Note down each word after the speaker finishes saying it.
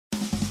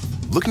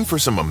Looking for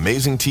some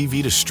amazing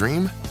TV to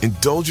stream?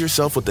 Indulge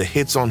yourself with the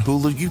hits on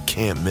Hulu you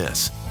can't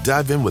miss.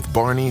 Dive in with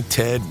Barney,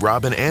 Ted,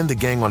 Robin, and the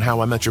gang on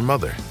How I Met Your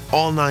Mother.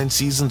 All 9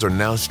 seasons are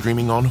now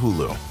streaming on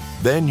Hulu.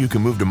 Then you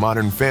can move to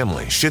Modern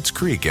Family, Schitt's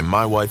Creek, and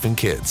My Wife and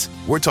Kids.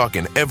 We're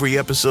talking every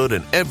episode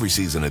and every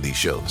season of these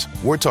shows.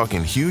 We're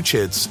talking huge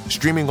hits,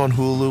 streaming on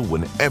Hulu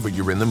whenever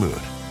you're in the mood.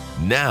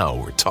 Now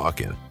we're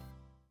talking.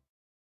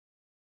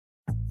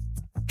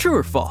 True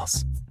or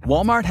false?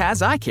 Walmart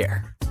has eye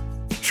care.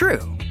 True.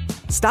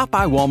 Stop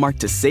by Walmart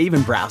to save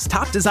and browse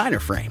top designer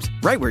frames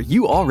right where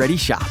you already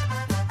shop.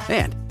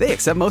 And they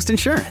accept most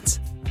insurance.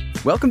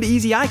 Welcome to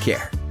Easy Eye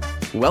Care.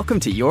 Welcome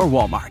to your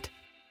Walmart.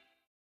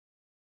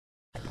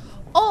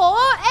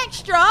 Oh,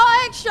 extra,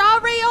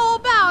 read all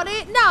about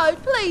it. No,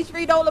 please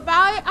read all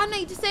about it. I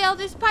need to sell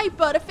this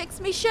paper to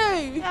fix me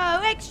shoe.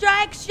 Oh,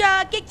 extra,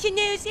 get your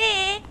news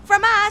here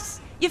from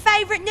us, your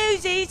favourite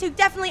newsies who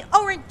definitely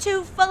aren't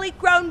 2 fully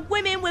grown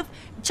women with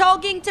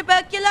chogging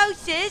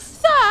tuberculosis.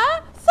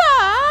 Sir,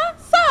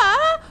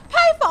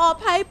 pay for our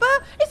paper.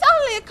 It's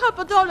only a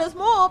couple dollars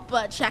more,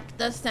 but check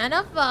the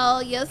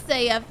centerfold. You'll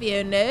see a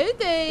few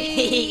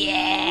nudies.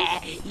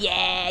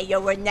 yeah,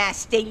 you're a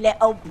nasty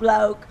little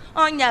bloke.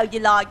 I know you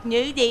like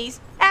nudies.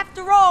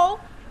 After all,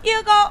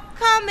 you got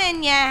cum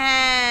in your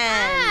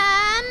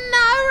hand. And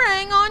no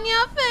ring on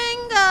your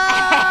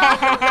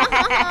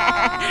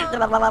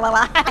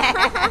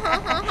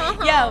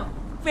finger. Yo,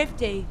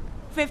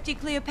 Thrifty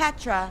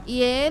Cleopatra.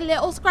 Yeah,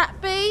 little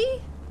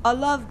Scrappy? I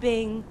love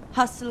being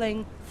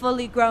hustling,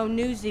 fully grown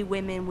newsy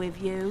women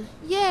with you.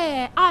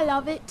 Yeah, I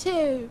love it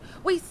too.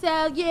 We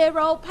sell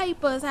year-old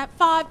papers at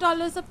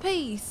 $5 a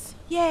piece.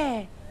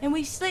 Yeah, and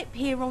we slip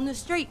here on the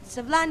streets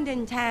of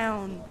London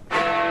town.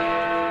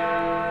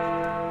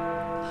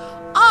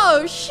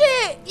 Oh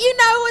shit, you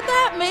know what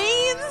that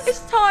means? It's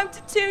time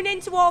to tune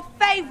into our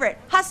favorite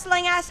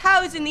hustling ass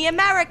hoes in the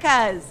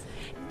Americas.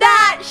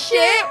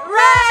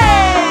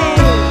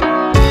 ThatShitRay!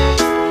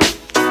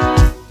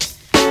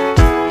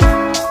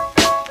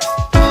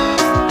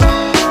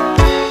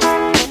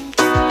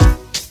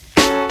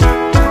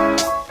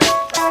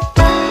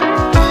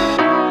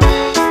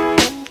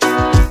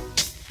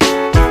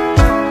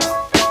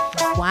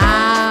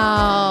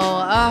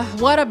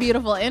 What a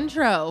beautiful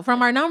intro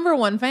from our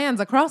 #1 fans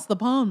across the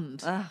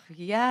pond.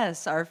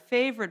 Yes, our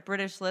favorite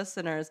British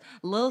listeners,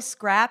 Lil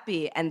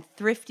Scrappy and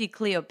Thrifty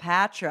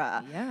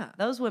Cleopatra. Yeah.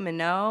 Those women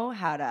know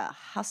how to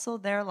hustle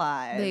their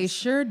lives. They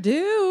sure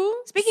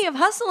do. Speaking of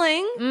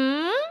hustling,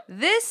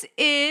 this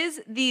is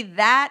the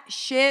That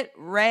Shit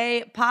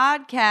Ray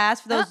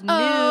podcast. For those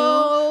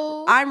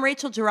new, I'm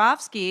Rachel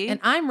Joravsky. And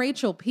I'm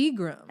Rachel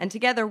Pegram. And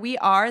together we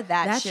are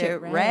That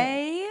Shit Ray.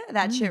 Ray.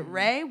 That Shit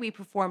Ray. We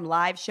perform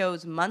live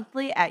shows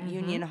monthly at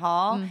Union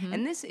Hall.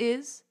 And this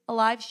is a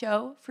live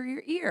show for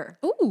your ear.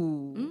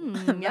 Ooh,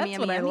 that's yummy,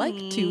 what I yummy. like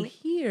to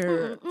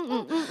hear.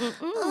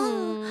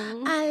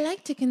 I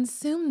like to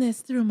consume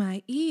this through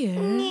my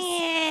ears.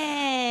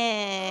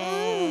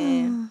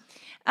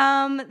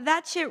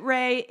 That Shit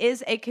Ray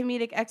is a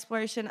comedic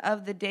exploration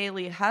of the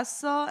daily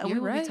hustle, and we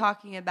will be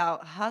talking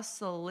about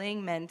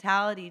hustling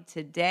mentality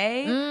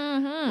today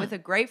with a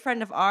great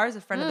friend of ours,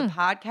 a friend of the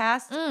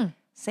podcast,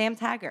 Sam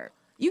Taggart.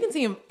 You can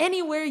see him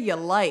anywhere you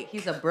like.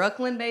 He's a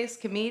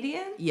Brooklyn-based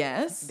comedian.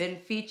 Yes. Been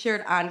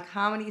featured on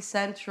Comedy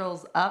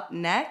Central's Up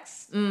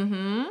Next.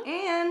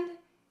 And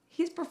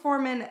he's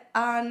performing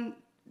on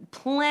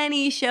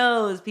plenty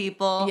shows,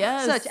 people.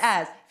 Yes. Such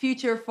as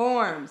Future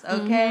Forms,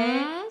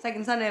 okay?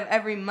 Second Sunday of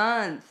every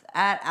month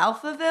at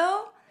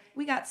Alphaville.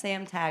 We got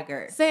Sam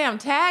Taggart. Sam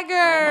Taggart.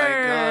 Oh my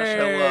gosh,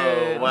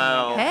 hello.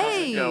 Wow.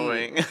 Hey. How's it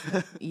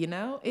going? You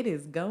know, it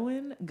is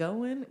going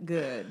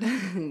good.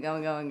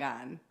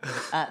 Gone.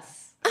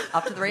 Us.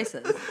 Off to the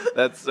races.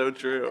 That's so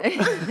true.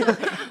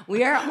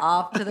 We are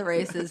off to the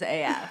races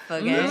AF,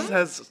 okay?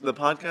 The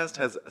podcast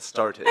has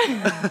started.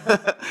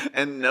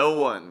 And no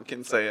one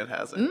can say it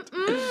hasn't.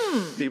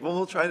 People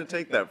will try to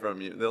take that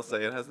from you. They'll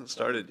say it hasn't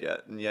started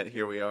yet, and yet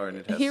here we are and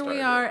it has Here started.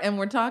 we are, and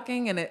we're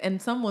talking,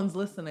 and someone's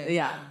listening.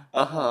 Yeah.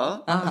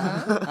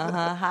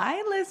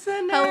 Hi,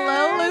 listeners.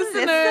 Hello,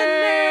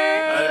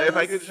 listeners. If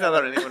I could shout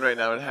out anyone right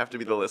now, it'd have to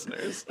be the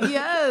listeners.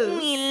 Yes.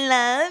 We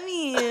love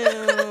you.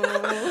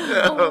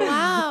 Oh,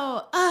 wow.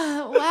 Wow.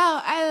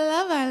 I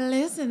love our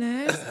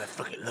listeners. I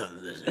fucking love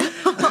listeners.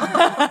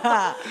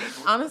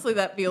 Honestly,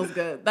 that feels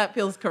good. That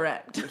feels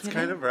correct. It's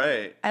kind of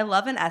right. I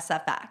love an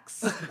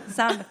SFX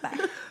sound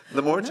effect.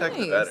 The more tech,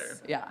 the better.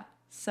 Yeah.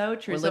 So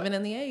true. We're living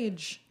in the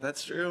age.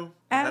 That's true.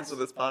 That's what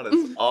this pod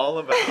is all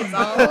about. It's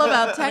all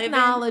about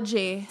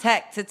technology.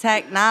 Tech to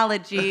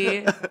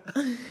technology.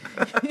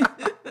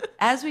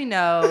 As we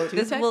know,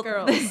 Two tech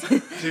girls.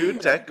 2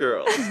 tech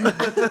girls. Is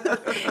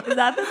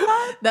that the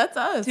song? That's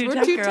us. Two We're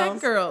tech 2 girls. tech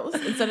girls.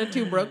 Instead of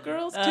 2 broke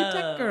girls, 2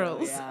 tech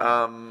girls.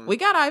 Yeah. We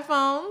got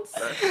iPhones,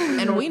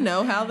 and we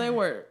know how they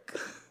work.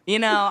 You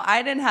know,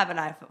 I didn't have an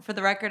iPhone. For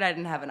the record, I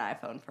didn't have an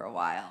iPhone for a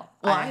while.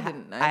 Well, I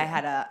didn't either. I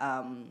had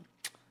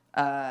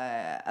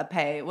a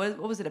pay. What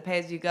was it? A pay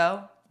as you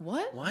go?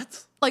 What?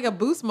 What? Like a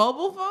Boost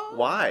mobile phone?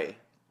 Why?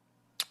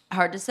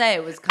 Hard to say.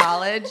 It was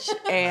college,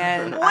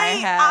 and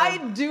I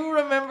do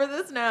remember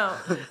this now.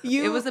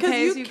 It was a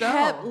pay-as-you-go.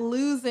 Kept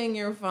losing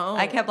your phone.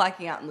 I kept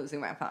blacking out and losing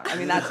my phone. I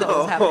mean, that's what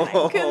was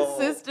happening.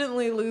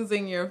 Consistently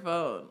losing your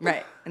phone.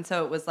 Right. And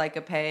so it was like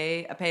a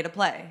pay to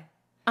play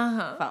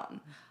phone.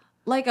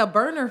 Like a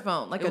burner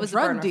phone, like a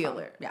drug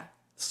dealer. Phone. Yeah.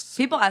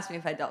 People asked me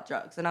if I dealt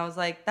drugs, and I was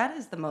like, that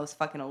is the most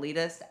fucking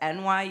elitist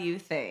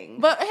NYU thing.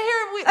 But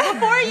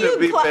before you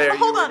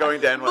going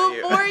to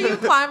NYU. Before you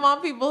climb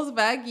on people's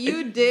back,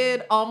 you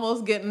did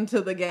almost get into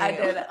the game. I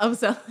did. Of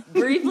selling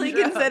briefly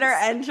drugs. consider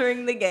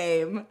entering the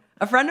game.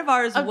 A friend of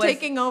ours was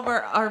taking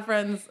over our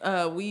friend's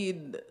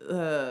weed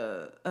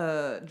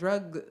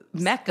drug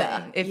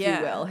mecca, thing. if you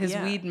will, his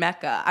weed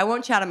mecca. I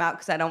won't shout him out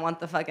because I don't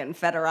want the fucking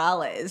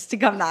federales to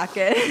come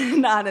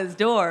knocking on his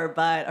door.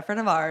 But a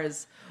friend of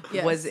ours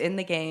was in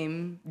the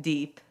game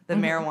deep, the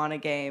marijuana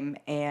game,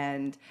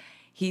 and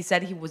he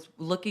said he was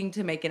looking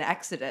to make an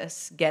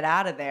exodus, get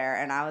out of there,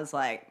 and I was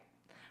like,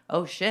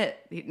 oh shit,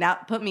 now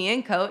put me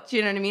in, coach.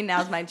 You know what I mean?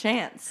 Now's my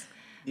chance.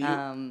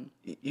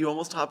 You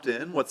almost hopped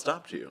in. What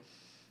stopped you?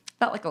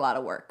 Felt like a lot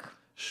of work.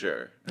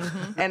 Sure.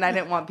 And I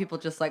didn't want people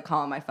just like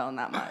calling my phone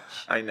that much.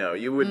 I know.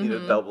 You would need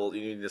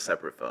you need a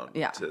separate phone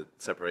to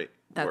separate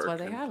That's work why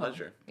they and have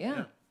pleasure. Them.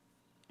 Yeah.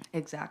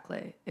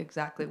 Exactly.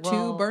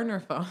 Well, 2 burner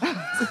phones.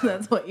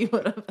 That's what you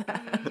would have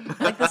had.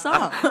 Like the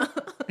song.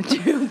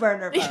 2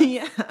 burner phones.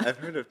 Yeah. I've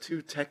heard of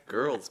 2 tech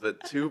girls,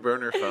 but 2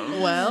 burner phones.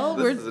 Well,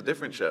 this is a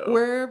different show.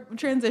 We're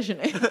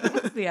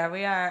transitioning. We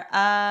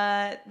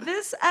are.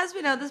 This, as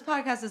we know, this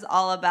podcast is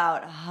all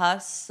about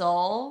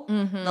hustle,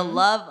 the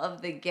love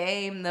of the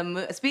game.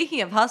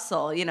 Speaking of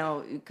hustle, you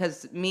know,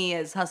 because me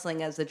as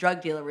hustling as a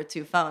drug dealer with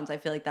 2 phones, I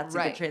feel like that's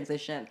a good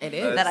transition. It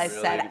is. That I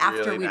really, said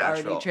after really we'd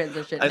natural. already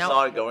transitioned. I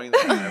saw it going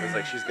there. I was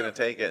like, she's going to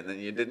take it. And then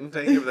you didn't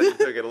take it, but then you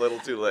took it a little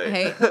too late.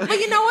 Hey, but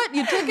you know what?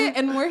 You took it,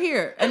 and we're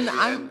here, and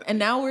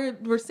now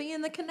we're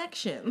seeing the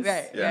connections.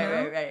 Right. This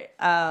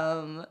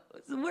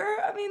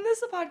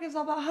is a podcast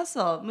all about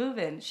hustle,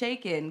 moving,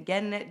 shaking,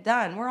 getting it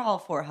done. We're all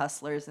 4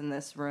 hustlers in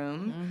this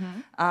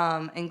room,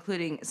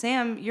 including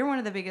Sam. You're one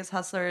of the biggest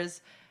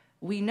hustlers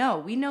we know.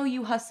 We know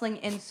you hustling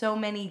in so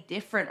many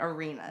different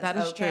arenas. That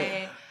is true.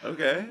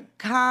 Okay.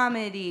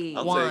 Comedy.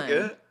 I'll take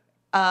it.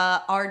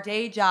 Our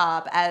day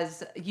job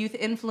as youth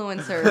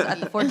influencers at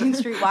the 14th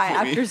Street Y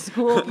after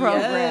school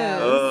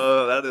program.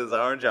 Oh, that is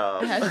our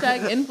job.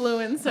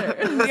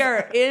 #influencer. We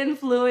are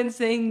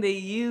influencing the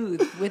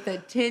youth with a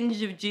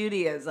tinge of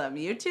Judaism.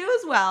 You too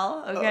as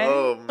well, okay?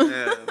 Oh,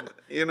 man.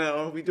 You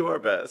know, we do our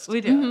best. We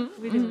do.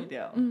 We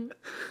do.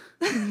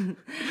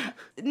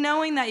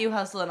 Knowing that you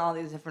hustle in all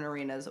these different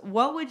arenas,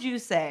 what would you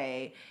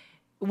say,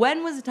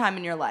 when was a time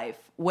in your life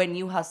when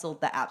you hustled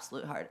the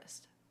absolute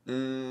hardest?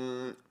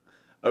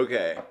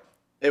 Okay.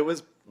 It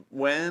was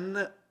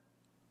when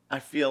I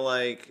feel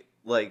like,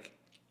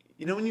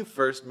 you know, when you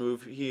first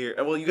move here,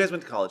 well, you guys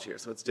went to college here,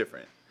 so it's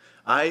different.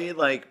 I,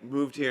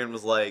 moved here and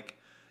was like,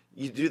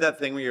 you do that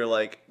thing where you're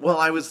like, well,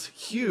 I was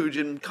huge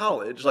in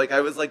college. Like,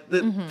 I was,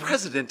 the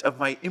president of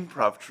my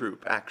improv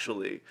troupe,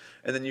 actually.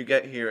 And then you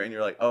get here and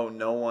you're like, oh,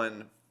 no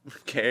one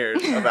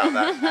cares about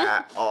that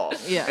at all.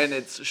 Yeah. And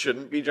it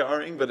shouldn't be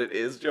jarring, but it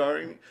is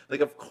jarring.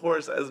 Like, of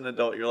course, as an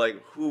adult, you're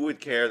like, who would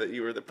care that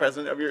you were the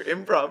president of your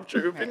improv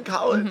troupe in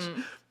college?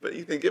 But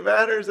you think it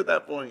matters at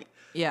that point.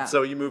 Yeah.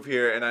 So you move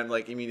here, and I'm,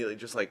 immediately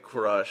just,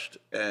 crushed,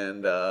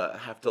 and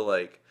have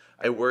to,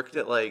 I worked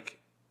at,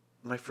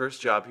 my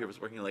first job here was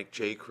working at,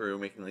 J. Crew,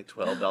 making,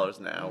 $12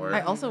 an hour.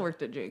 I also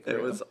worked at J. Crew.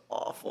 It was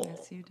awful.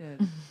 Yes, you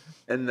did.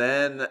 And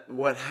then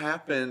what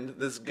happened,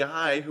 this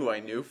guy who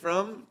I knew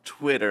from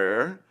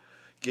Twitter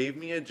gave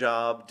me a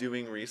job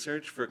doing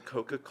research for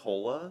Coca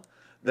Cola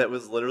that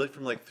was literally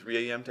from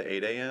 3 a.m. to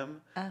 8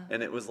 a.m.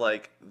 And it was the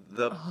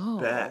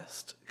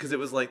best because it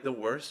was the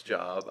worst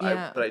job.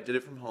 Yeah. But I did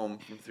it from home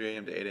from 3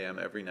 a.m. to 8 a.m.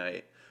 every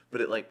night.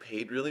 But it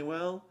paid really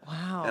well.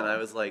 Wow. And I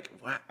was wow,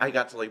 I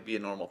got to be a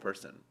normal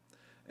person.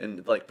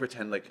 And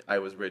pretend I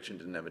was rich and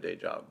didn't have a day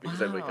job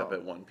because I'd wake up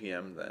at 1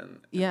 p.m.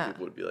 then. And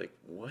people would be like,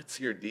 "What's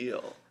your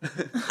deal?"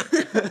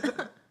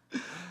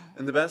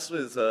 And the best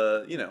was,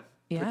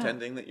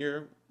 pretending that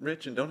you're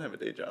rich and don't have a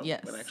day job.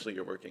 Yes. When actually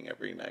you're working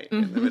every night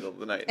in the middle of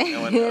the night.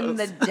 No one knows. In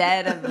the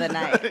dead of the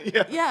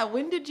night. Yeah.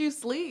 When did you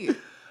sleep?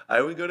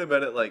 I would go to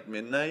bed at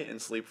midnight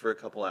and sleep for a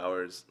couple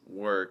hours,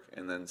 work,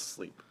 and then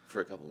sleep for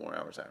a couple more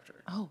hours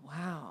after. Oh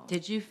wow.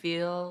 Did you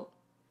feel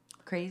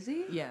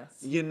crazy?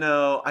 Yes.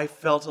 I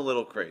felt a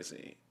little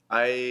crazy.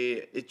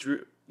 It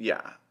took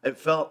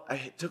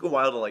a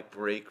while to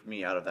break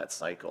me out of that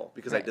cycle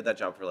because I did that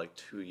job for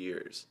 2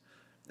 years.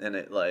 And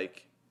it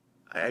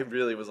I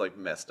really was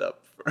messed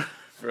up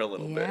for a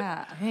little bit.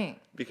 Yeah. Hey.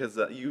 Because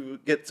you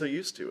get so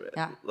used to it.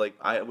 Yeah.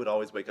 I would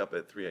always wake up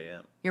at 3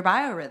 a.m. Your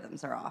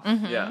biorhythms are off.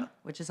 Yeah.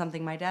 Which is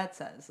something my dad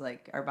says.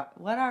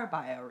 What are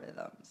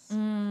biorhythms?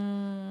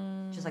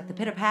 is like the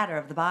pitter patter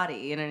of the body.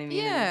 You know what I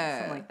mean? Yeah.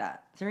 Something like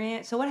that.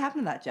 So what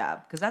happened to that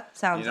job? Because that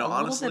sounds a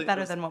honestly, little bit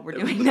better than what we're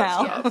doing the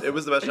best now. job. It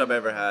was the best job I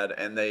ever had,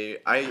 and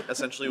I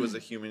essentially was a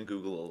human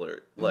Google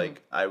alert.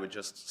 Like I would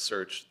just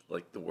search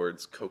like the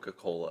words Coca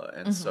Cola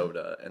and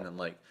soda, and then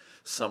like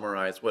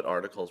summarize what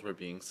articles were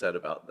being said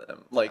about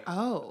them. Like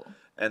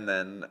and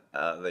then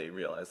they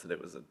realized that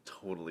it was a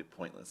totally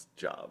pointless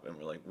job, and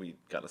we're like, we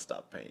gotta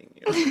stop paying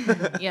you.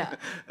 Yeah.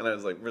 And I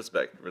was like,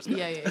 respect.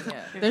 Yeah.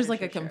 There's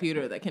like a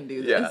computer that can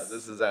do this. Yeah,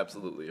 this is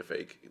absolutely a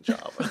fake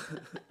job.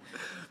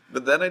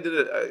 But then I did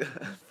it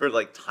for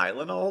like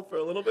Tylenol for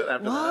a little bit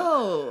after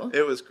that.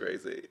 It was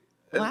crazy.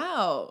 And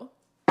Wow.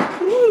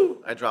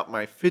 I dropped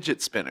my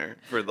fidget spinner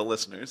for the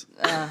listeners.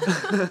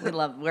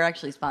 We're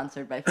actually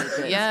sponsored by Fidget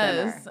Spinner.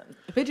 Yes.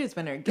 Fidget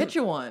spinner. Get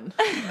you one.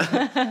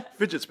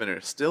 Fidget spinner,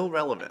 still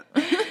relevant.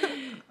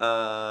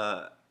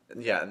 Yeah,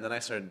 and then I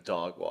started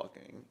dog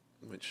walking,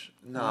 which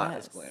not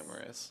as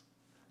glamorous.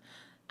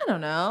 I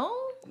don't know.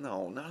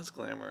 No, not as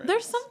glamorous.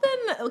 There's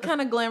something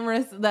kind of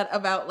glamorous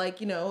about like,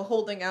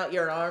 holding out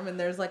your arm and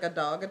there's like a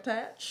dog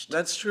attached.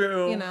 That's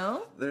true. You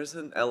know? There's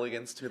an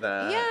elegance to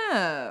that.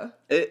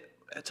 Yeah.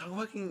 Dog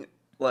walking,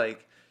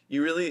 like,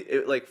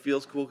 it like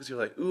feels cool because you're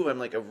like, ooh, I'm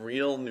like a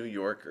real New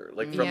Yorker,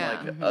 like from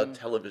like a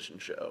television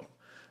show.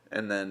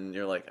 And then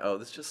you're like, oh,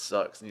 this just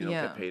sucks, and you don't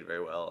get paid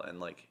very well, and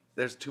like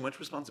there's too much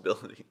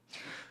responsibility.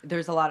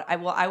 There's a lot. I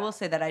will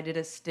say that I did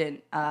a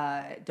stint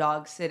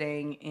dog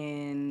sitting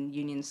in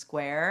Union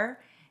Square,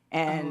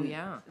 and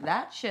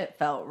that shit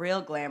felt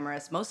real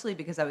glamorous. Mostly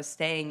because I was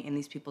staying in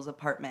these people's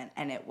apartment,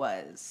 and it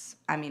was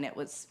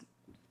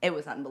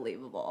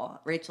unbelievable.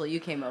 Rachel, you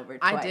came over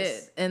twice. I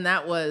did, and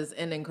that was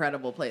an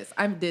incredible place.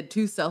 I did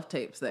 2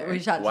 self-tapes there. We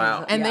shot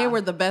Wow. And they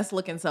were the best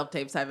looking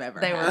self-tapes I've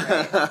ever They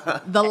had.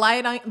 were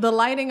great. The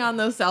lighting on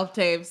those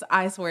self-tapes,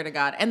 I swear to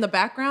God. And the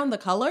background, the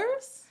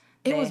colors,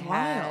 it was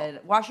wild.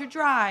 Washer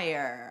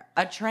dryer,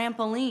 a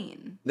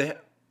trampoline.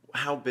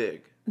 How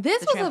big?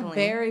 This The was trampoline. a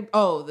very,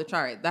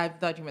 I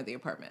thought you meant the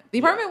apartment. The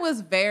apartment was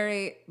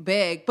very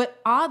big, but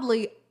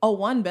oddly a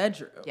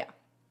 1-bedroom. Yeah.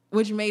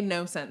 Which made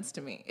no sense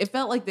to me. It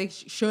felt like they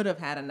should have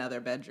had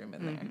another bedroom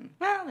in there.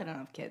 Well, they don't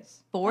have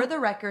kids. For the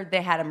record,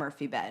 they had a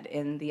Murphy bed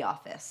in the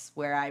office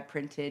where I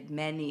printed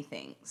many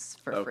things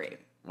for free.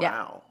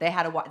 Wow. Yeah.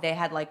 They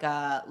had like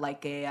a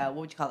what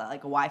would you call that?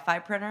 Like a Wi-Fi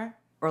printer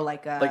or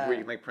like a Like where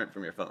you can like print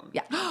from your phone.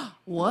 Yeah.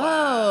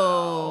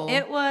 Whoa.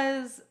 It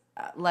was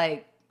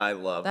like I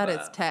love that.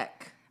 That is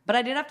tech. but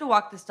I did have to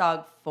walk this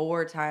dog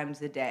 4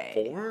 times a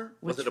day. 4?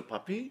 Was it a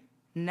puppy?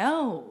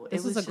 No,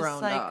 This it was was a just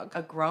grown like dog.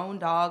 a grown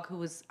dog who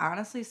was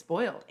honestly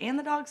spoiled, and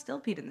the dog still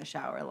peed in the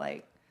shower.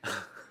 Like,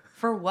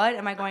 for what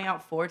am I going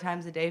out 4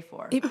 times a day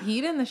for? It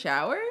peed in the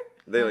shower?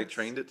 They like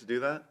trained it to do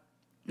that?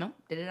 No,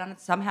 did it on it.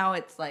 Somehow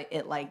it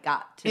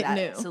got to It that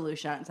knew.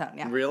 solution on its own.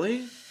 Yeah,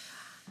 Really?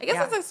 I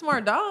guess it's a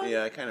smart dog.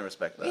 Yeah, I kind of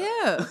respect that.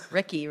 Yeah.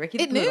 Ricky the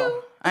It poodle.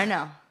 knew. I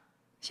know.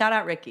 Shout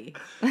out Ricky.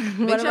 Big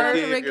shout out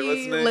Ricky, to if you're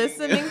Ricky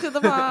listening. to the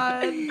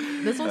pod.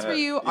 This one's for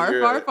you.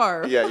 Arf, arf,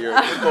 arf. Yeah, you're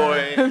a good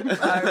boy.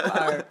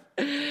 Arf,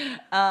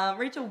 arf.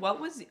 Rachel,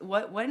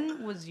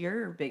 when was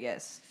your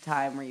biggest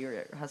time where you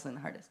were hustling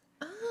the hardest?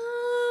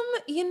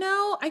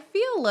 I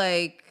feel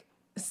like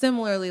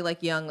similarly,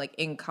 like young, like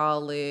in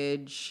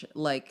college,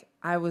 like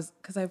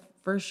because I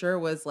for sure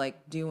was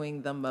like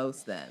doing the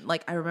most then.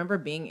 Like I remember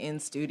being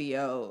in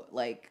studio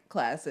like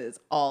classes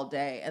all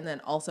day and then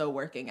also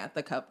working at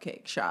the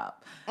cupcake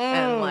shop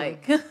and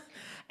like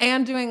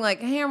and doing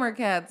like hammer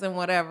cats and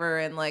whatever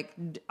and like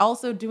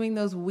also doing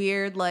those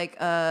weird like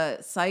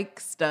psych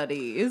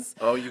studies.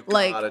 Oh, you gotta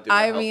like do a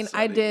I health mean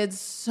study. I did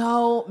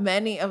so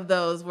many of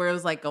those where it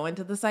was like going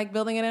to the psych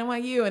building at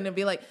NYU and it'd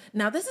be like,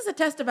 now this is a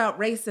test about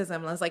racism,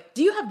 and I was like,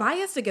 do you have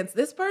bias against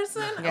this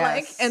person? Yes.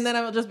 Like, and then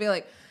I would just be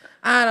like,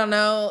 I don't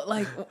know,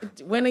 like,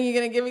 when are you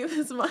gonna give me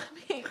this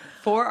money?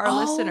 For our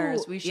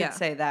listeners, we should yeah.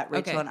 say that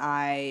Rachel Okay. and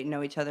I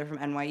know each other from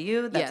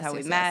NYU. That's Yes, how we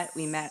yes, met. yes.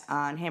 We met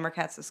on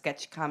Hammercats, a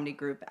sketch comedy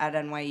group at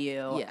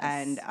NYU. Yes.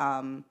 And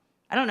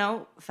I don't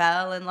know,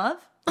 fell in love.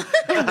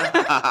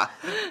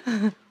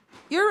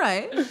 You're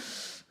right.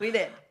 We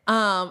did.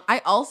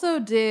 I also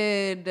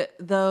did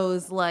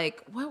those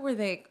like what are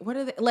they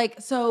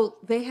like, so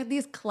they had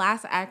these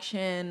class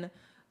action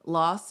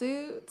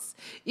lawsuits,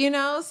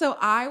 so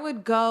I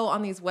would go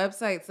on these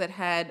websites that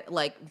had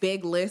like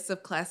big lists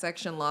of class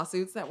action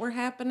lawsuits that were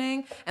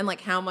happening and like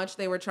how much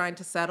they were trying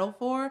to settle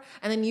for,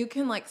 and then you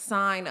can like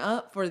sign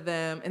up for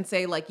them and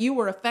say like you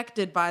were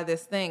affected by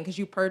this thing because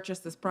you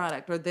purchased this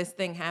product or this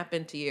thing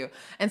happened to you.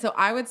 And so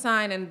I would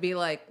sign and be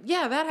like,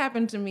 yeah, that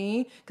happened to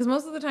me, because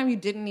most of the time you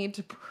didn't need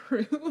to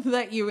prove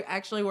that you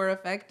actually were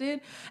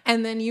affected,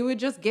 and then you would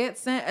just get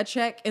sent a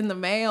check in the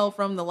mail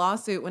from the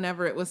lawsuit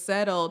whenever it was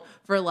settled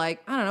for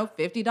like, I don't know,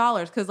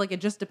 $50, because like it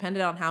just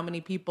depended on how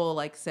many people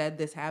like said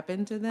this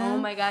happened to them. Oh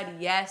my God,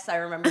 yes, I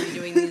remember you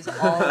doing these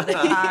all the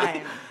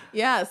time.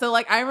 Yeah, so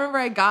like I remember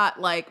I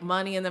got like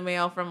money in the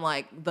mail from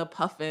like the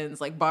Puffins,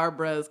 like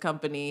Barbara's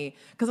company,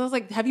 because I was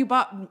like, "Have you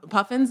bought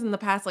Puffins in the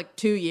past like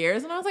 2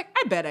 years?" And I was like,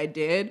 "I bet I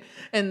did."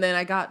 And then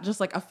I got just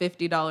like a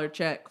 $50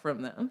 check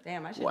from them.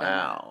 Damn, I should have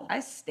done that. I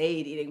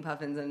stayed eating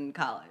puffins in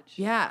college.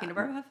 Yeah, peanut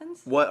butter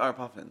puffins. What are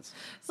puffins?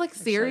 It's like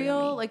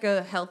cereal, like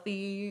a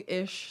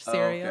healthy-ish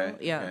cereal. Oh,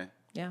 okay. Yeah, Okay.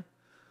 yeah.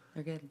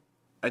 They're good.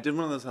 I did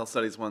one of those health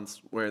studies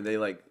once where they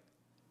like,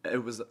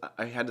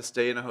 I had to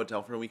stay in a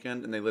hotel for a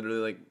weekend and they literally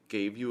like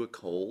gave you a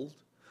cold.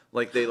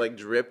 Like they like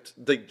dripped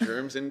like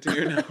germs into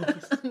your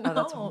nose. Oh,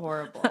 that's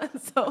horrible.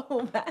 That's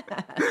so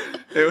bad.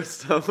 It was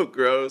so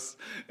gross.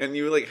 And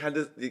you like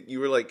you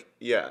were like,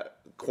 yeah,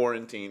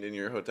 quarantined in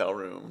your hotel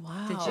room.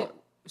 Wow.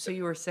 So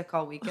you were sick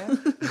all weekend?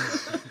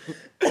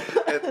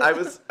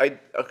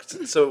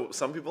 And so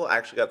some people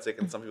actually got sick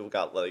and some people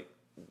got like,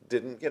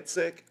 didn't get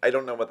sick. I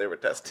don't know what they were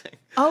testing.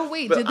 Oh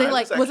wait, But did they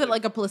was was it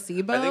like a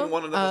placebo? I think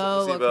one of them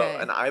was a placebo, okay.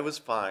 and I was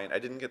fine. I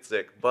didn't get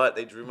sick, but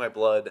they drew my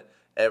blood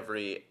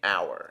every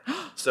hour.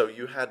 So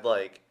you had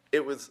like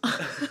it was.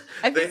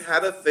 They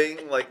had a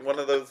thing like one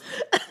of those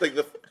like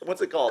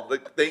what's it called? The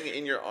thing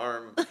in your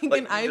arm,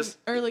 like an IV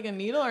or like a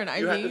needle or an IV.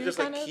 You had to just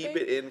like kind of keep thing?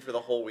 it in for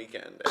the whole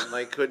weekend, and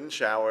like couldn't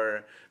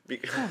shower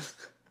because.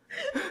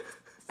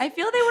 I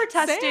feel they were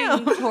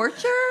testing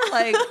torture.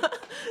 Like,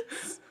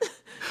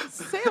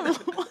 Sam,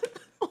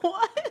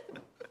 what?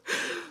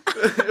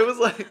 It was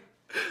like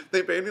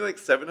they paid me like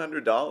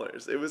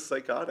 $700. It was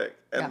psychotic,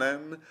 and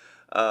then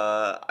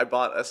I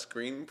bought a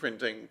screen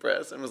printing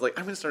press and was like,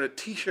 I'm gonna start a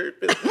T-shirt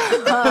business.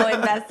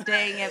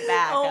 investing it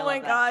back. Oh my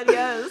God,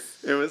 yes.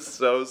 It was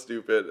so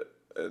stupid,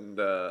 and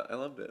I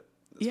loved it.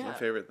 It's my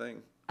favorite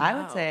thing. I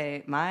would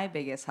say my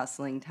biggest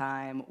hustling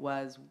time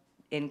was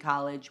in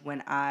college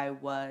when I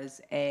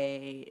was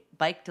a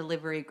bike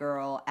delivery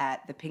girl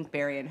at the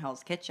Pinkberry in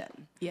Hell's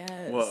Kitchen.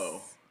 Yes. Whoa.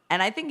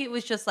 And I think it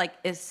was just like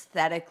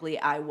aesthetically,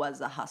 I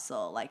was a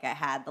hustle. Like I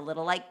had the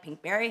little like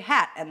Pinkberry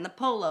hat and the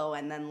polo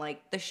and then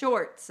like the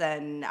shorts,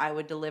 and I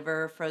would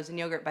deliver frozen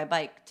yogurt by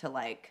bike to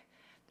like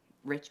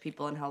rich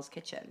people in Hell's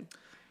Kitchen.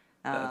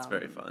 That's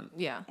very fun.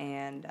 Yeah.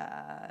 And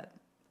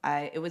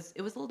it was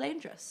a little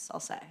dangerous, I'll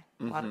say.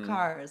 A lot of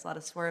cars, a lot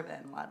of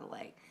swerving, a lot of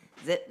like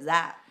zip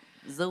zap.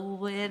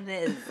 Zoin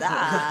is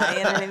that.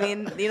 You know what I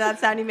mean? You know that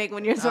sound you make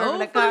when you're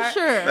swerving a car? For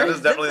sure. That is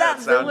definitely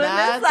that sound.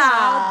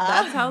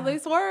 That's how they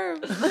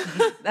swerve.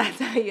 That's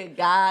how you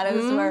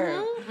gotta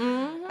swerve.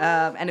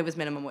 And it was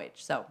minimum wage,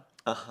 so.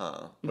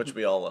 Which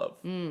we all love.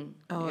 You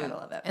gotta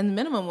love it. And the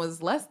minimum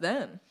was less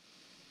than.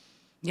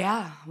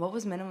 Yeah. What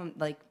was minimum?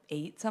 Like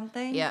 8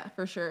 something? Yeah,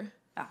 for sure.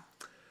 Yeah.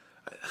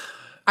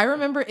 I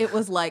remember it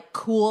was like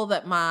cool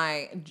that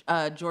my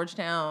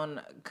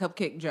Georgetown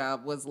cupcake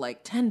job was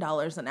like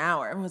 $10 an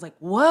hour. And I was like,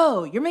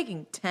 whoa, you're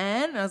making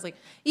 10? And I was like,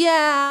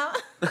 yeah.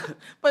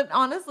 But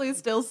honestly, it's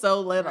still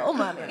so little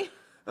money.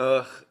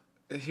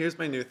 Here's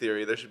my new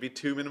theory. There should be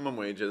 2 minimum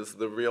wages,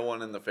 the real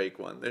one and the fake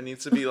one. There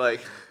needs to be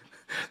like...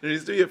 There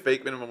needs to be a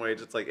fake minimum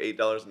wage that's like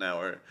 $8 an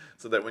hour,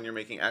 so that when you're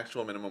making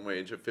actual minimum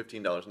wage of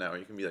 $15 an hour,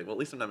 you can be like, well, at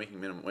least I'm not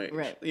making minimum wage.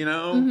 Right. You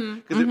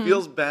know? Because it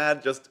feels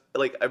bad just,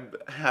 like, I'm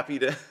happy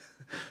to,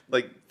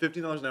 like,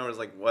 $15 an hour is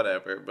like,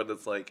 whatever, but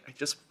it's like, I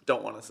just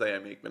don't want to say I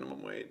make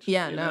minimum wage.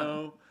 Yeah, you no.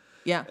 know?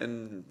 Yeah.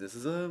 And this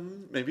is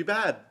maybe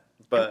bad,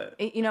 but...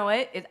 You know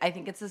what? I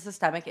think it's a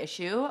systemic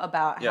issue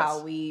about Yes.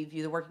 how we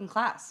view the working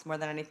class more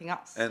than anything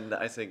else. And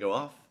I say go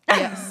off.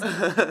 Yes.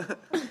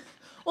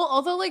 Well,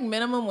 also, like,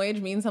 minimum wage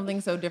means something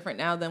so different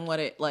now than what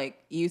it, like,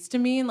 used to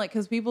mean. Like,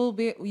 because people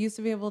used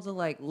to be able to,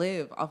 like,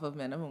 live off of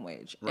minimum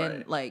wage. Right.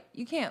 And, like,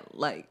 you can't,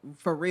 like,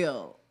 for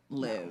real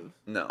live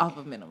No. off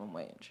of minimum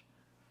wage.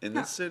 In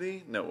this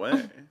city? No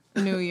way.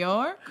 New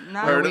York?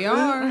 No. Where Heard we of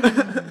are.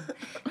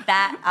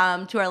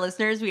 That, to our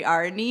listeners, we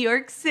are in New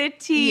York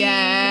City.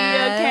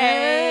 Yes.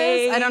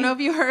 Okay. I don't know if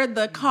you heard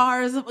the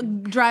cars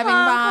driving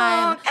Honk, by.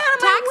 honk. Out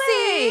of my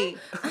Taxi!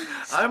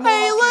 I'm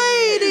Hey, walking.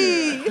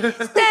 lady!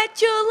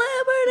 Statue of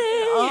Liberty.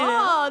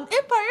 Oh,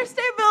 Empire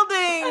State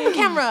Building!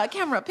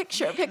 Camera,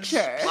 picture.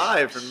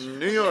 Live from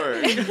New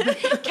York.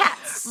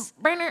 Cats.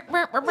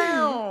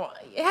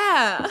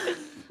 Yeah.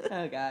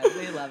 Oh, God.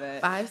 We love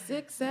it. 5,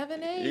 6,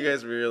 7, 8. You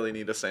guys really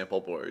need a sample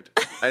board.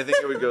 I think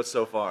it would go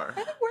so far.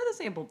 I think we're the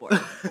sample board.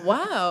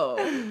 Wow.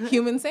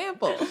 Human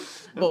sample.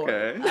 Board.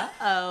 Okay.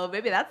 Uh-oh.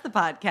 Maybe that's the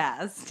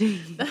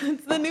podcast.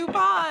 That's the new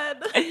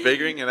pod.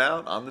 Figuring it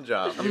out on the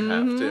job. You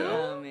have to.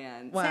 Oh,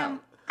 man. Wow. Sam,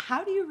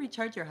 how do you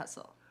recharge your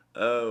hustle?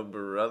 Oh,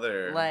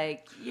 brother.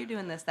 Like, you're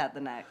doing this, that, the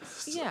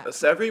next. Yeah.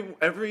 So every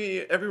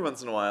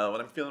once in a while,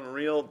 when I'm feeling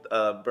real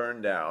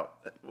burned out,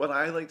 what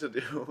I like to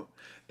do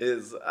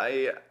is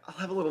I'll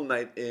have a little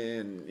night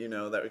in,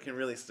 that can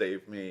really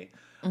save me.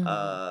 When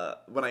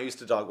I used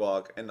to dog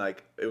walk and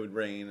like it would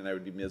rain and I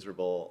would be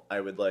miserable, I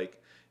would like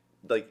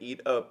eat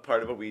a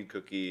part of a weed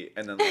cookie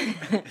and then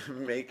like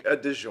make a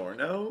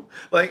DiGiorno.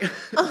 Like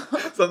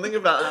something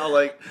about how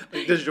like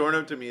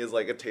DiGiorno to me is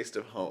like a taste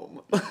of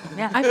home.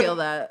 Yeah. I feel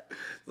that.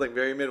 It's like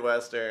very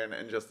Midwestern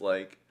and just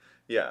like,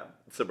 yeah,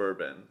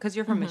 suburban. Because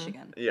you're from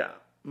Michigan. Yeah.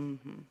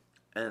 Mm-hmm.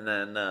 And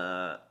then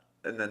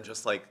and then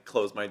just like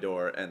close my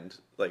door and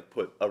like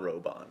put a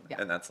robe on,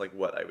 Yeah. and that's like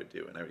what I would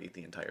do, and I would eat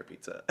the entire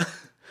pizza.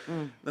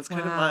 That's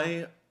kind Wow.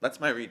 of that's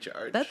my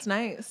recharge. That's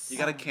nice. You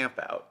gotta camp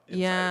out inside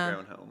Yeah. of your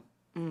own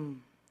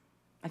home.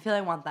 I feel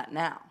I want that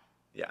now.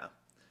 Yeah,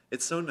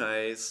 it's so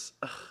nice.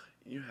 Ugh,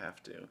 you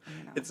have to.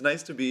 It's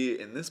nice to be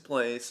in this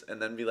place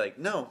and then be like,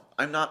 no,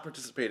 I'm not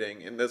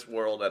participating in this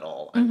world at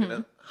all. I'm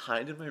gonna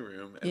hide in my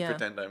room and Yeah.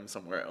 pretend I'm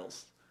somewhere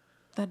else.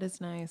 That is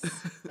nice.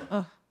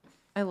 Oh,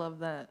 I love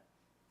that.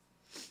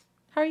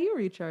 How are you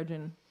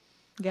recharging,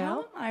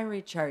 gal? How am I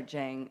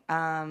recharging?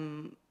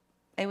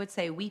 I would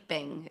say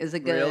weeping is a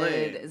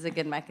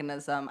good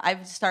mechanism.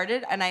 I've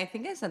started, and I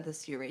think I sent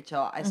this to you,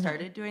 Rachel. I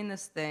started doing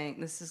this thing.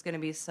 This is gonna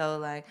be so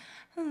like,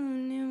 oh,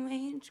 new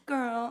age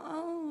girl.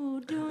 Oh,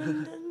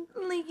 doing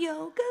the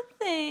yoga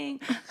thing.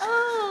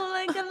 Oh,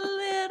 like a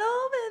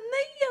little in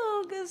the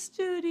yoga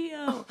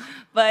studio.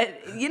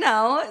 But you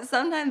know,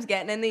 sometimes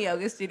getting in the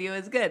yoga studio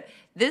is good.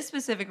 This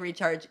specific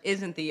recharge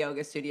isn't the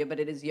yoga studio, but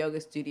it is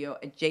yoga studio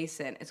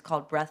adjacent. It's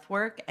called breath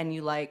work, and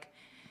you like.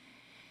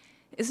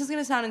 This is going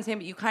to sound insane,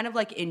 but you kind of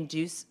like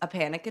induce a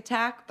panic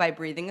attack by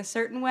breathing a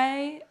certain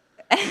way.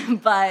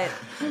 But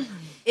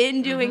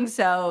in doing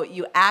so,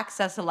 you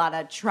access a lot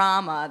of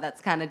trauma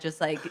that's kind of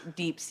just like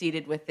deep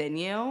seated within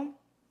you.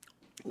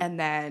 And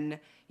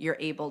then you're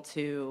able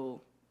to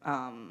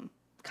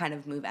kind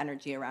of move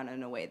energy around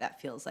in a way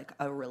that feels like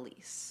a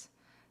release.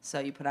 So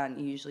you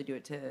usually do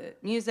it to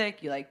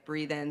music. You like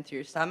breathe in through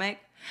your stomach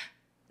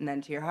and then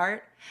to your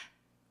heart.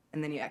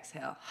 And then you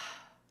exhale.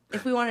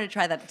 If we wanted to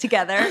try that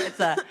together, it's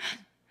a...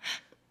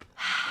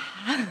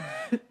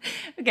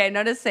 Okay,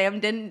 notice Sam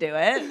didn't do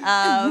it.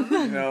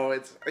 No,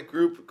 it's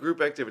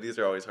group activities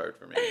are always hard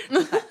for me.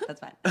 That's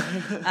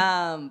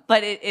fine.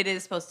 But it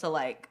is supposed to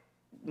like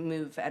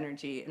move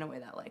energy in a way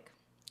that like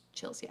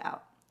chills you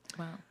out.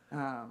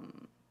 Wow.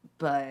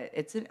 But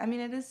it's an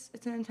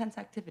intense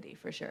activity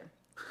for sure.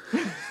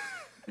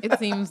 It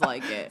seems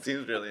like it. It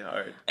seems really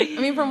hard. I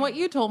mean, from what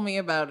you told me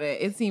about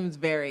it, it seems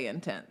very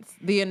intense.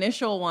 The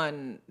initial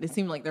one, it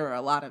seemed like there were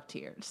a lot of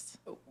tears.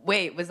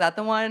 Wait, was that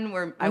the one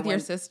where With your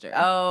sister.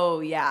 Oh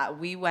yeah,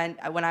 we went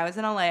when I was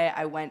in LA.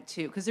 I went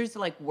to because there's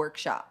like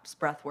workshops,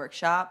 breath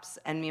workshops,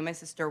 and me and my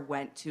sister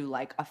went to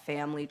like a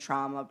family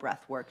trauma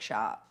breath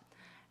workshop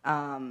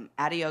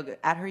at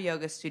her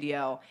yoga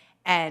studio,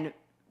 and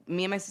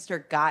me and my sister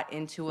got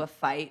into a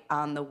fight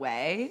on the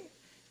way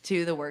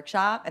to the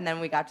workshop, and then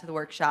we got to the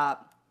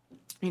workshop.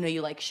 You know,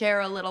 you like share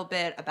a little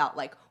bit about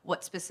like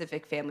what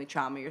specific family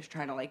trauma you're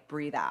trying to like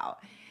breathe out.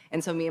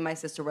 And so me and my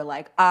sister were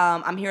like,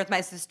 I'm here with my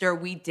sister.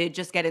 We did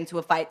just get into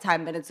a fight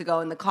 10 minutes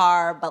ago in the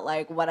car, but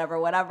like whatever,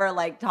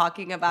 like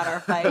talking about our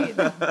fight.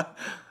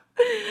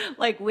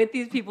 Like with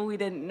these people we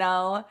didn't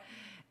know.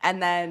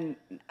 And then,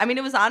 I mean,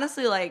 it was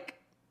honestly like,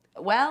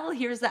 well,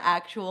 here's the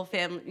actual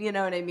family, you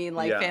know what I mean?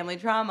 Like family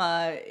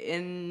trauma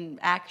in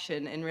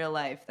action in real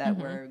life that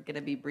we're going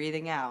to be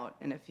breathing out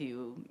in a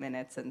few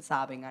minutes and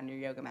sobbing on your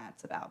yoga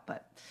mats about.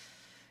 But,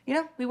 you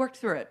know, we worked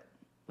through it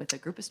with a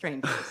group of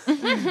strangers.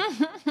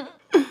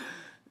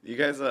 You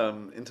guys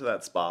into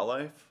that spa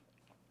life?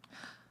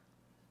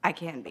 I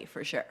can be,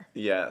 for sure.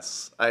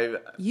 Yes.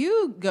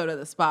 You go to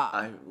the spa.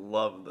 I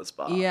love the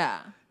spa.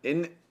 Yeah.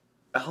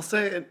 I'll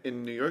say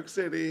in New York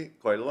City,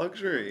 quite a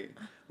luxury.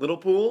 Little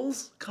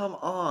pools? Come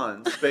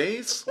on.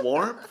 Space?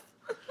 Warmth?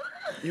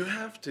 You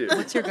have to.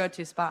 What's your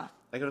go-to spa?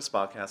 I go to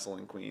Spa Castle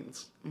in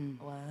Queens.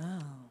 Wow.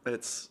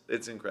 It's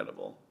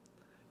incredible.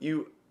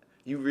 You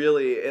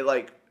really,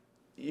 like,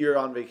 you're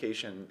on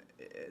vacation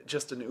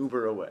just an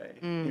Uber away,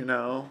 you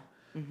know?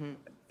 Mm-hmm.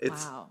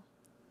 It's wow.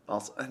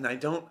 Also, and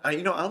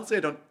honestly, I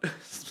don't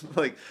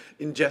like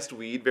ingest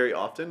weed very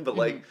often, but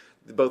like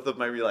both of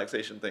my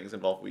relaxation things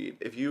involve weed.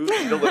 If you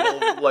eat a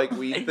little like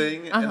weed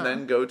thing and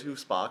then go to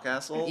Spa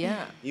Castle,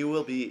 you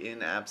will be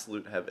in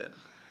absolute heaven.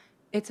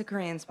 It's a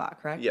Korean spa,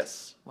 correct?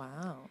 Yes.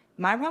 Wow.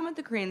 My problem with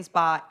the Korean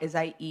spa is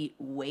I eat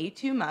way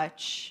too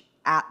much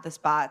at the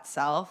spa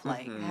itself,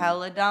 like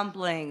hella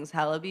dumplings,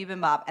 hella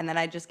bibimbap, and then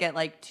I just get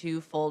like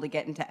too full to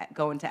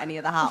go into any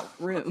of the hot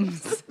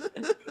rooms.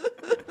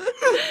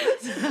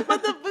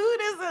 But the food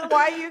isn't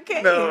why you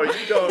can't. No,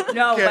 you don't.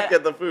 No, can't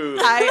get the food.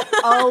 I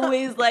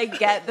always like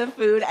get the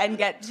food and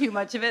get too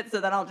much of it, so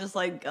then I'll just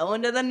like go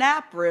into the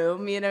nap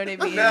room. You know what I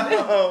mean? No.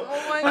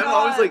 Oh my God. I'm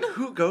always like,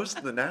 who goes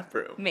to the nap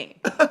room? Me.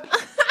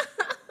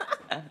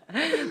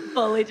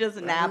 Fully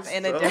just nap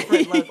in a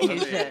different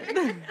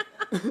location.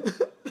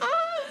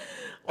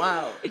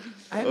 Wow.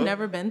 I've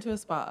never been to a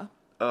spa.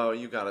 Oh,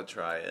 you gotta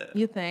try it.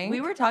 You think? We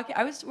were talking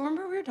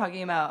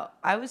about,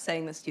 I was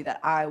saying this to you that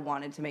I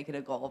wanted to make it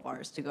a goal of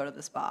ours to go to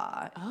the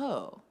spa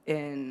Oh.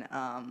 in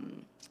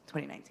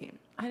 2019.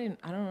 I don't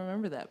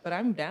remember that, but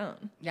I'm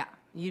down. Yeah.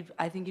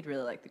 I think you'd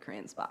really like the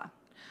Korean spa.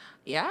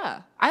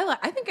 Yeah.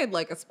 I think I'd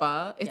like a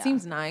spa. It Yeah.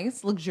 seems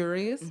nice,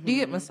 luxurious. Do you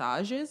get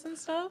massages and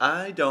stuff?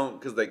 I don't,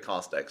 because they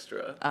cost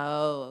extra.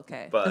 Oh,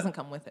 okay. But- Doesn't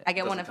come with it. I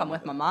get one Doesn't if I'm come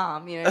with with my it.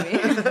 mom, you know what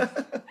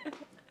I mean?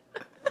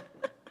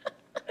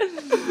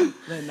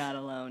 But not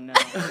alone, no.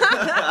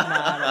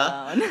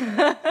 Not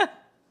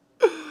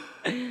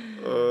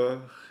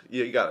alone.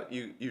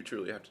 you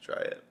truly have to try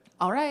it.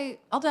 All right,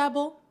 I'll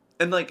dabble.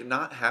 And like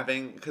not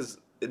having, because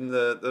in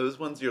those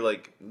ones you're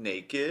like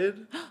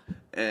naked,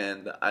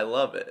 and I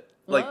love it.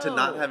 Like to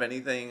not have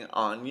anything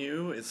on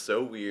you is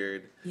so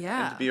weird.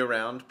 Yeah. And to be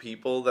around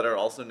people that are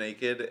also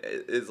naked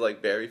is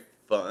like very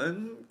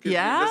fun. 'Cause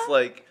Yeah. You're just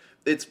like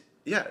it's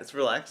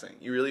relaxing.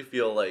 You really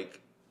feel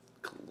like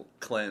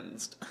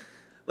cleansed.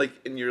 Like,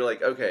 and you're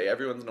like, okay,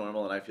 everyone's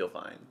normal and I feel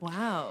fine.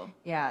 Wow.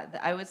 Yeah,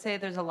 I would say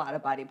there's a lot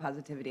of body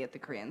positivity at the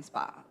Korean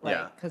spa. Like,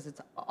 Yeah. because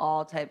it's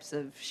all types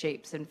of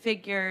shapes and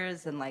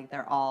figures, and like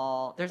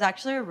there's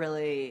actually a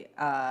really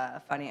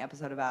funny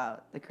episode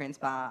about the Korean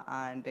spa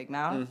on Big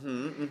Mouth.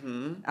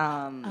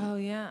 Oh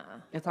yeah.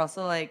 It's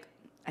also like,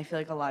 I feel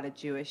like a lot of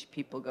Jewish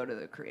people go to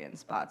the Korean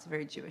spa. It's a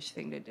very Jewish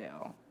thing to do.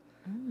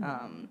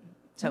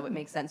 So it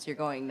makes sense you're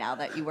going now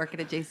that you work at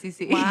a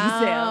JCC. Wow.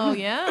 Sam.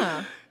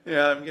 Yeah.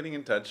 Yeah, I'm getting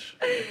in touch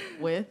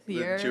With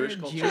your Jewish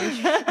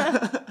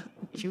culture.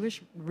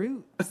 Jewish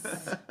roots.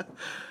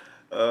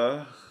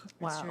 Wow.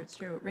 Wow. It's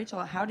true. Rachel,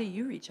 how do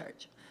you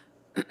recharge?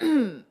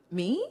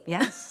 Me?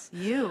 Yes,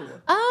 you.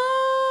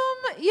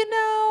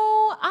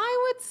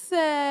 I would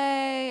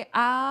say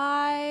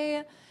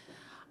I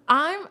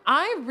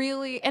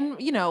really, and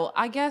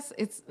I guess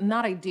it's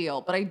not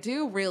ideal, but I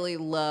do really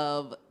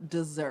love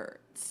desserts.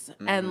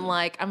 And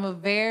like I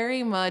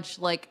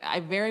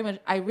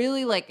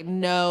really like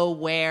know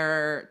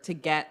where to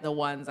get the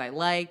ones I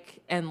like,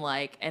 and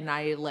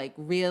I like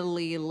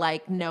really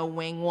like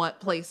knowing what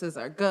places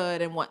are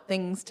good and what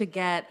things to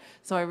get.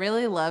 So I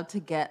really love to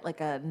get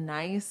like a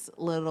nice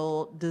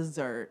little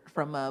dessert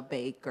from a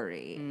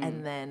bakery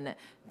and then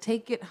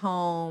take it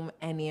home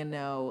and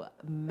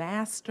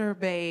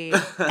masturbate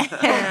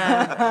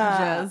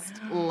and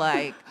just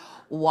like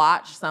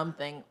watch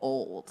something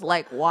old,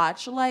 like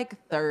watch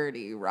like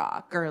 30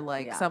 Rock or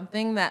like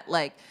something that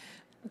like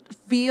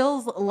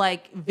feels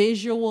like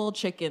visual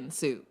chicken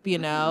soup,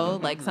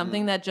 like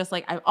something that just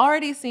like I've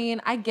already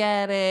seen, I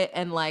get it,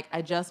 and like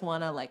I just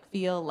want to like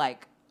feel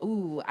like,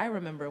 ooh, I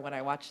remember when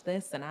I watched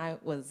this and I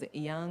was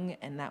young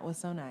and that was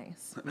so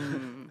nice.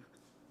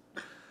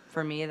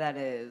 For me, that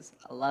is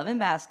Love and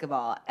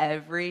Basketball.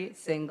 Every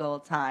single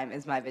time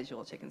is my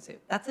visual chicken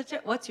soup.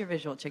 What's your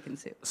visual chicken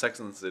soup? Sex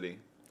and the City.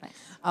 Nice.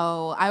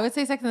 Oh, I would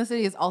say Sex and the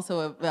City is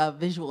also a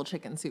visual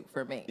chicken soup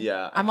for me.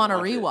 Yeah. I'm on a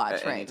watch it rewatch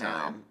at any right now.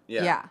 time.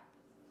 Yeah.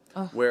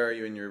 Yeah. Where are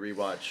you in your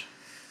rewatch?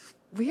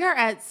 We are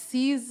at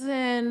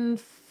season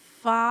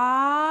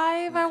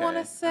 5, I want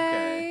to Okay, say.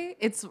 okay.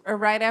 It's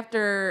right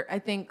after, I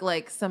think,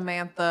 like,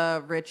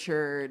 Samantha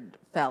Richard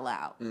fell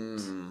out.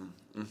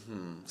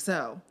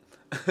 So,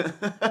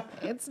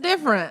 it's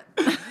different.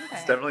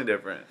 It's definitely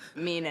different.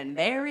 Meaning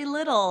very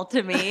little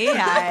to me.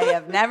 I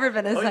have never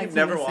been a Oh, Sex you've and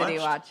never the City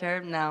watched?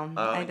 watcher. No,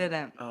 I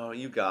didn't. Oh,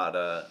 you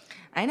gotta.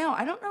 I know.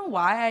 I don't know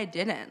why I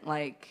didn't.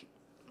 Like,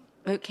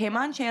 it came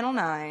on Channel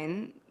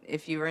 9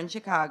 if you were in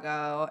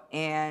Chicago,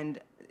 and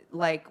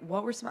like,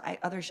 what were some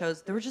other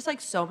shows? There were just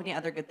like so many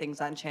other good things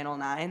on Channel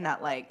 9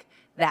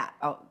 that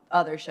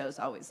other shows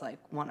always like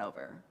won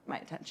over my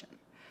attention.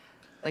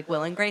 Like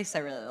Will and Grace, I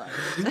really liked.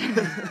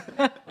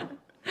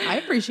 I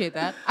appreciate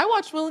that. I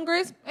watched Will and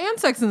Grace and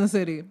Sex and the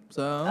City,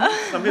 so.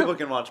 Some people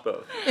can watch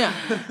both. Yeah.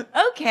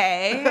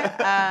 Okay.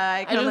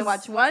 I can only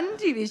watch one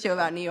TV show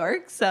about New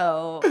York,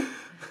 so.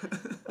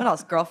 What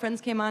else?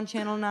 Girlfriends came on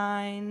Channel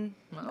 9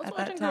 I was at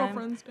watching that time.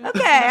 Girlfriends, too. Okay, all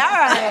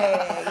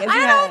right. I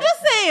know, I'm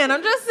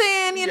just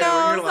saying,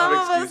 Yeah, you're some allowed of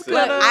us excuses. could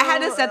Look, I had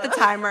to set the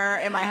timer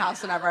in my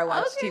house whenever I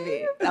watched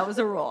Okay. TV. That was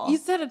a rule. You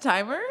set a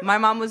timer? My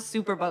mom was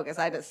super bogus.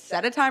 I had to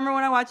set a timer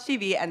when I watched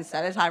TV and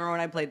set a timer when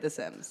I played The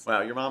Sims.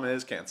 Wow, your mom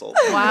is canceled.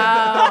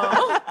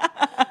 Wow.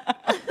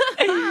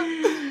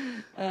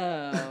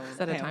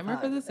 Set a okay, timer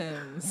for fine. The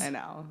Sims. I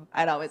know.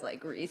 I'd always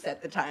like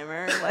reset the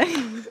timer. Like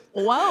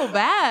Whoa,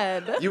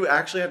 bad. You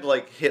actually had to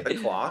like hit a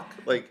clock?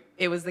 Like,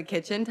 it was the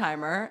kitchen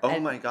timer. oh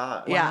and- my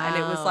God. Yeah,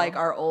 and it was Wow. like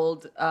our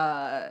old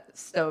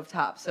stove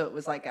top, so it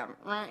was like a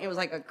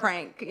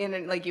crank, and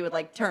it, like you would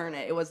like turn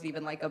it. It wasn't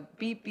even like a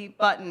beep beep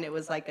button. It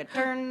was like a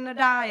turn the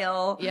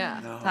dial Yeah.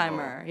 No.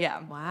 timer.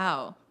 Yeah.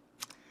 Wow.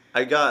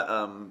 I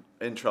got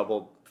in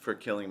trouble for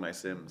killing my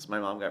Sims. My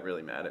mom got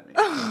really mad at me.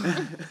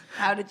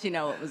 How did you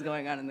know what was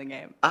going on in the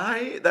game?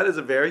 That is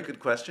a very good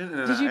question.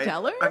 And Did you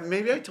tell her?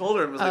 Maybe I told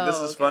her and was like, this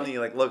is funny.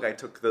 Like, look, I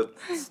took the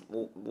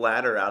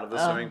ladder out of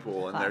the swimming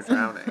pool and they're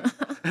drowning.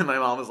 And my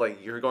mom was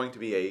like, you're going to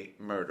be a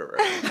murderer.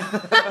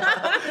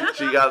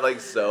 She got like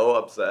so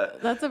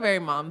upset. That's a very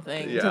mom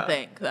thing to Yeah.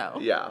 think, though.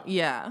 Yeah.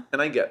 Yeah.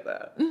 And I get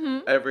that.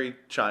 Every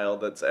child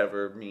that's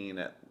ever mean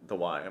at the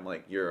Y, I'm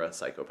like, you're a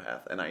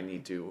psychopath and I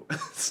need to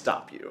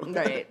stop you.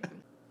 Right.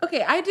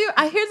 Okay,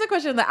 here's a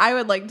question that I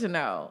would like to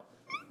know.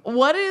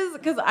 What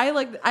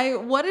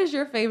is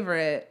your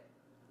favorite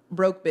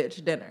broke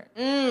bitch dinner?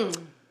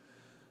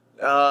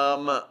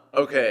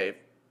 Okay.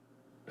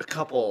 A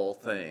couple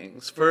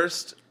things.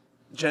 First,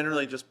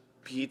 generally just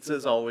pizza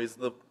is always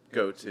the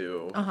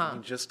go-to. Uh-huh.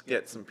 You just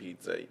get some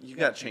pizza. You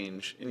got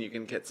change and you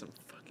can get some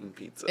fucking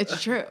pizza.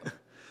 It's true.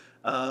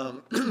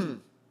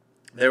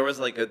 There was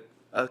like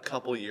a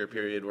couple year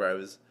period where I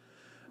was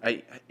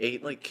I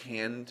ate like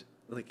canned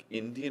like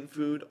Indian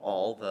food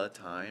all the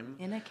time.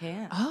 In a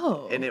can.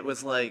 Oh. And it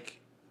was like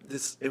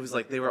it was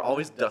like they were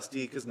always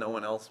dusty because no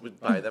one else would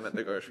buy them at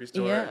the grocery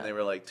store. Yeah. And they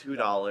were like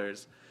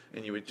 $2,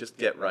 and you would just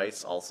get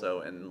rice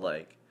also and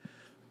like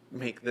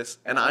make this.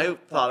 And I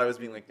thought I was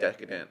being like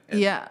decadent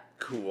and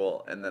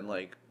cool. And then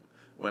like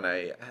when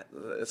I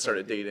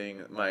started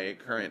dating my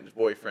current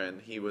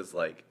boyfriend, he was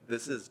like,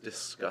 "This is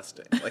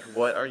disgusting. Like,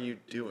 what are you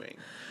doing?"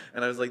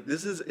 And I was like,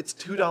 it's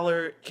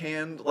 $2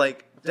 canned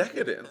like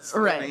decadence."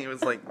 Right. And he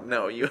was like,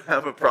 "No, you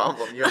have a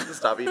problem. You have to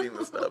stop eating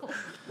this stuff."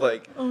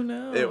 Like, oh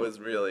no. it was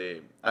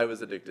really, I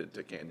was addicted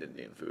to canned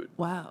Indian food.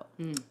 Wow.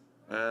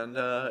 And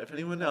if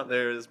anyone out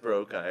there is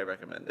broke, I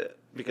recommend it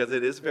because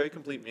it is a very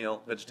complete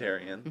meal,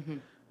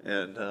 vegetarian,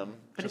 and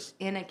But it's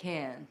in a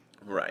can.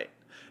 right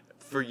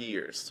for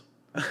years.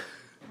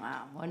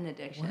 Wow, what an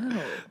addiction.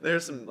 Wow.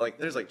 There's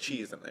like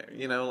cheese in there,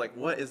 you know, like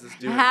what is this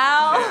doing?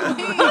 How?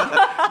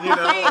 You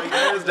know, like,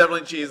 there's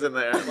definitely cheese in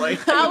there. Like,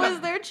 How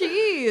is there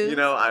cheese? you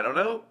know, I don't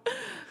know.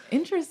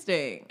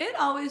 Interesting. It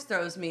always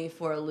throws me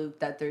for a loop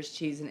that there's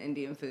cheese in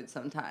Indian food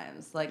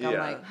sometimes. Like, I'm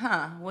Yeah.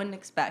 like, wouldn't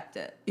expect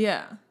it.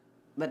 Yeah.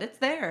 But it's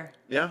there.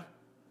 Yeah.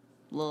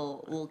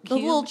 Little The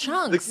cube. little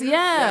chunks. The-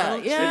 Yeah.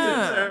 It's in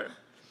there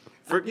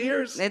for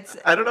years.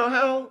 I don't know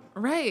how.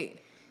 Right.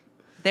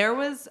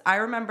 I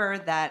remember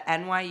that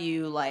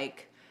NYU,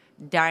 like,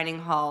 dining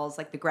halls,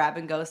 like the grab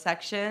and go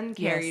section,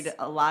 carried Yes.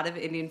 a lot of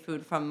Indian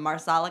food from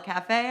Marsala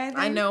Cafe, I think.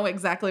 I know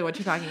exactly what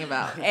you're talking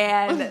about.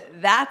 And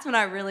that's when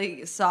I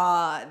really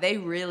saw they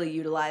really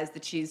utilized the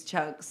cheese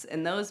chunks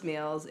in those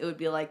meals. It would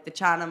be like the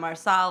chana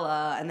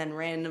marsala and then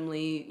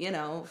randomly,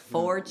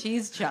 4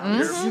 cheese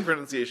chunks. Your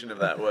pronunciation of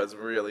that was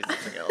really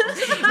something else.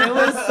 It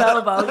was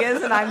so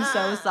bogus, and I'm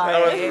so sorry.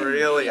 That was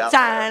really out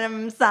Chana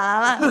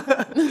marsala.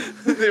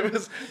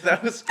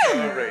 That was so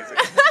amazing.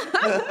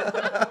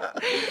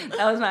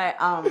 That was my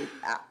that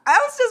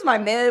was just my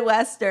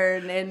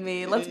Midwestern in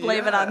me. Let's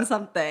blame it on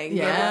something.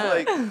 Yeah.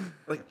 It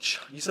was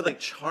you said like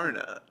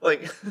charna.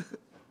 Like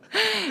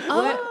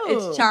What?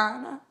 It's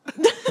chana.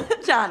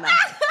 Chana.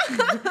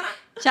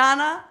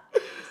 Chana.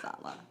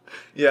 Masala.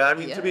 yeah, I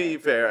mean to be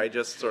fair, I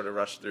just sort of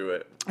rushed through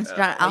it. It's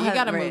chana. You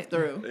got to move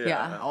through.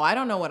 Yeah. Oh, I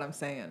don't know what I'm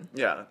saying.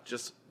 Yeah,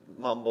 just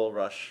mumble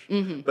rush.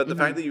 Mm-hmm. But the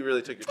fact that you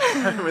really took your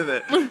time with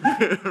it,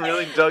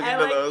 really dug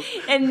into those.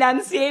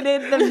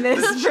 Enunciated the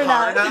mispronunciation.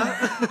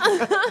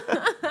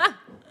 Charna.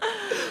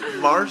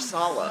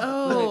 Marsala.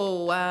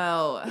 Oh,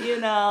 wow.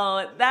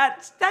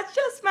 That's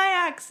just my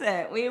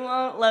accent. We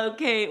won't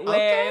locate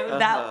where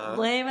Uh-huh.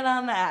 blame it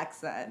on the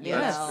accent. You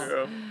Yes. know?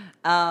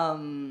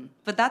 True.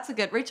 But that's a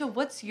good. Rachel,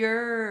 what's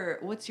your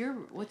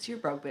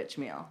broke bitch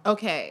meal?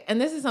 Okay, and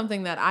this is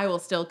something that I will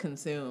still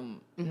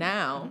consume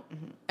now,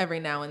 every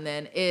now and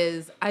then,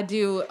 is I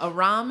do a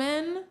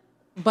ramen,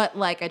 but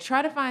like I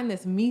try to find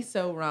this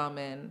miso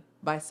ramen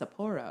by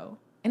Sapporo.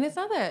 And it's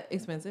not that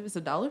expensive. It's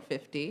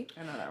 $1.50.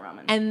 I know that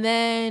ramen. And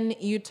then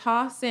you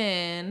toss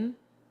in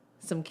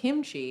some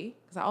kimchi,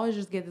 because I always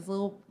just get this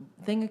little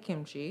thing of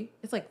kimchi.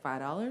 It's like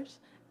 $5.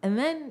 And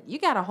then you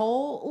got a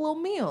whole little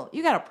meal.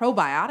 You got a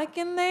probiotic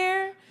in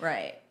there.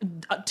 Right.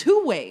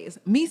 2 ways,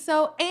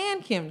 miso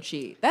and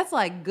kimchi. That's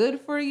like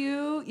good for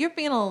you. You're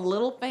feeling a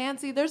little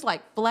fancy. There's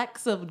like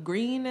flecks of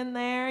green in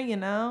there,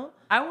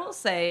 I will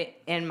say,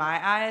 in my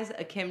eyes,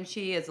 a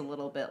kimchi is a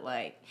little bit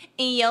like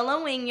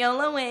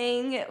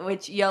YOLOing,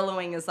 which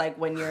YOLOing is like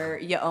when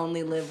you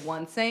only live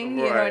oncing. You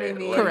know what I Right,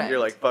 mean? like, Correct. You're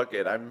like, fuck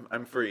it,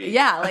 I'm free.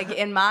 Yeah, like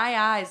in my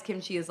eyes,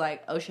 kimchi is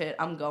like, oh shit,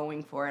 I'm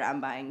going for it. I'm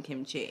buying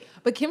kimchi.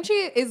 But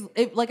kimchi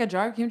like a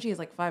jar of kimchi is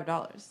like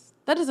 $5.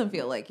 That doesn't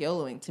feel like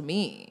YOLOing to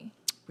me.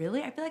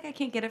 Really? I feel like I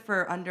can't get it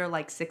for under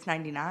like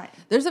 $6.99.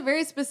 There's a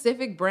very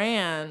specific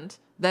brand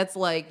that's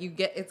like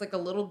it's like a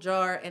little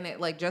jar and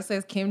it like just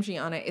says kimchi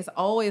on it. It's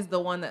always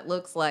the one that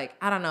looks like,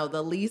 I don't know,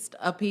 the least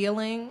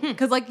appealing.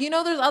 Because like,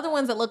 there's other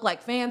ones that look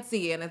like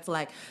fancy and it's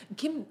like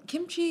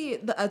kimchi,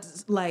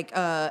 it's like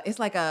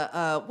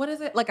a, what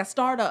is it? Like a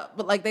startup,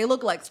 but like they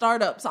look like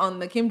startups on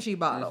the kimchi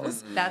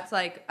bottles. That's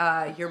like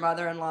your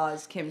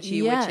mother-in-law's kimchi,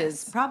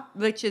 Yes.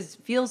 which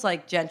feels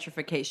like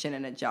gentrification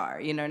in a jar.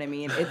 You know what I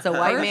mean? It's a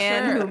white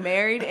man who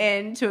married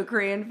into a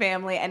Korean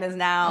family and is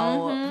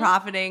now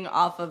profiting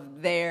off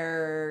of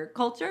their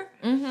culture.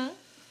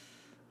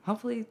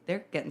 Hopefully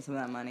they're getting some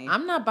of that money.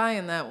 I'm not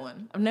buying that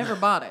one. I've never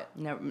bought it.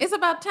 Never. It's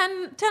about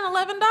 $10,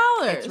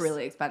 $11. It's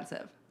really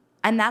expensive,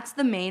 and that's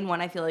the main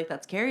one I feel like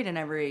that's carried in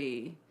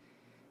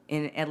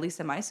at least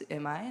in my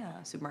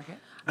supermarket.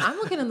 I'm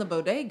looking in the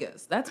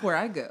bodegas. That's where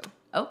I go.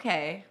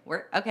 Okay,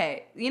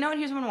 you know what?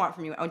 Here's what I want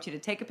from you. I want you to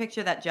take a picture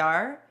of that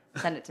jar.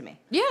 Send it to me.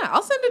 Yeah,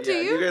 I'll send it to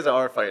Yeah, you. you guys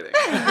are fighting.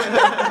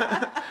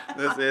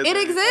 This is It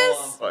a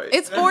exists. full-on fight.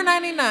 It's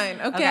 $4.99.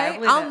 Okay, Okay, I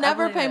believe I'll it. I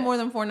never believe pay it. more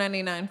than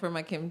 $4.99 for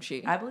my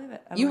kimchi. I believe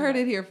it. You heard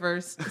it here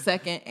first,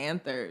 second,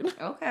 and third.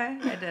 Okay,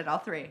 I did all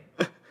 3.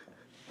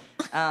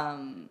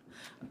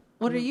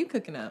 What are you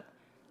cooking up?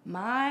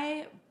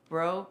 My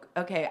broke.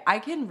 Okay, I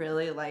can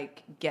really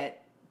like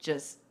get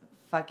just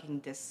fucking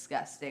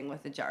disgusting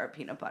with a jar of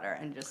peanut butter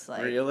and just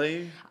like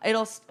Really?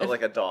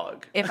 Like a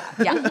dog.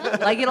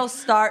 Like it'll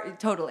start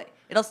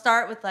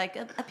with like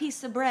a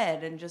piece of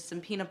bread and just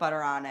some peanut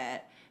butter on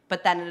it,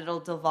 but then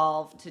it'll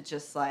devolve to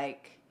just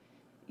like,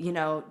 you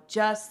know,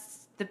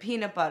 just the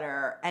peanut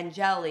butter and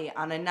jelly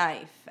on a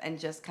knife and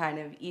just kind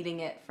of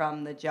eating it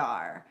from the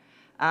jar.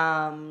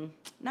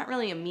 Not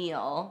really a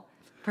meal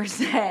per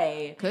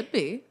se. Could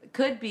be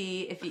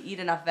if you eat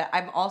enough of it.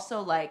 I'm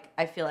also like,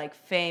 I feel like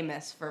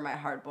famous for my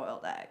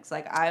hard-boiled eggs.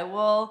 Like I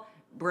will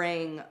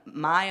bring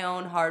my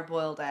own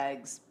hard-boiled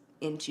eggs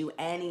into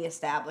any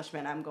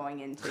establishment I'm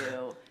going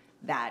into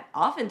that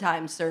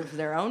oftentimes serves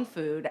their own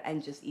food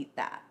and just eat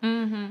that.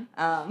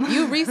 Mm-hmm.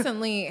 You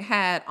recently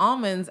had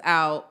almonds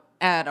out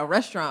at a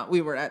restaurant we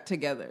were at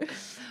together.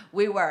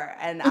 We were,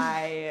 and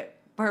I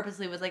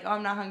purposely was like, oh,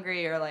 I'm not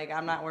hungry, or like,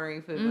 I'm not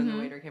ordering food when the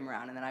waiter came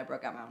around, and then I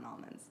broke out my own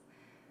almonds.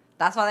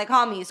 That's why they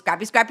call me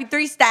Scrappy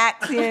 3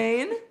 Stacks.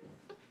 You know?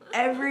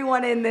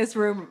 Everyone in this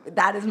room,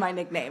 that is my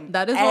nickname.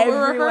 That is what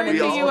we're referring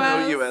to you you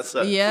as. as. You as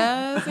such.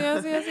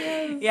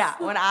 Yes. Yeah,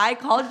 when I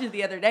called you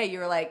the other day, you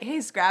were like,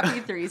 hey,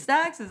 Scrappy 3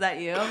 Stacks, is that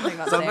you? I'm thinking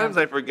about Sometimes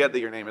Sam. I forget that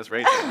your name is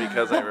Rachel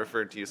because I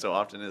referred to you so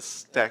often as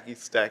Stacky.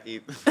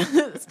 Stacky.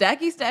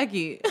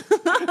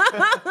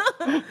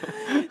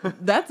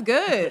 That's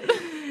good.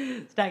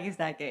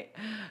 Stacky.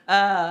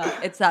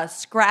 It's a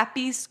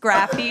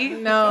Scrappy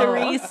No.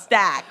 3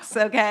 Stacks,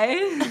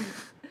 okay?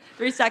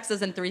 3 stacks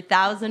is in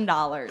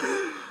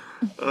 $3,000.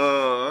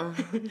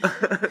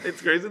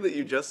 It's crazy that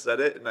you just said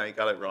it and I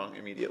got it wrong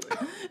immediately.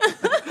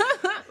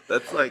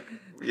 That's like,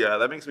 yeah,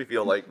 that makes me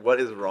feel like, what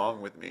is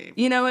wrong with me?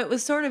 You know, it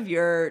was sort of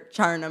your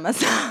Charna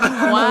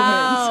Masala.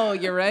 Wow,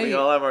 you're right. We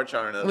all have our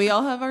charnas. We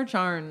all have our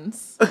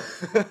charns.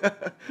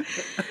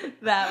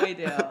 That we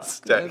do.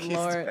 Stacky. Good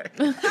Lord.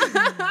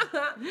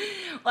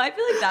 Well, I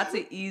feel like that's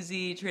an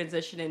easy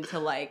transition into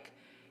like,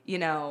 you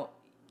know,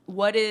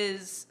 what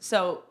is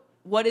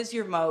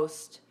your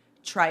most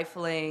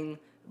trifling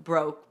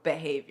broke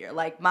behavior?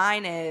 Like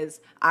mine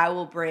is I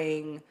will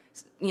bring,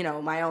 you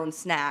know, my own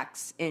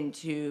snacks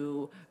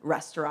into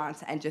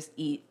restaurants and just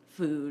eat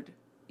food,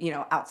 you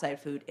know, outside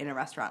food in a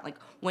restaurant. Like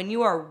when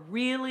you are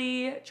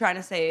really trying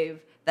to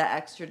save that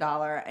extra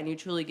dollar and you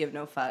truly give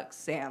no fucks,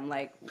 Sam,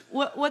 like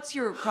what's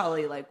your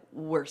probably like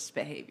worst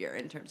behavior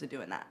in terms of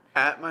doing that?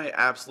 At my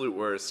absolute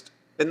worst,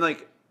 and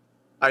like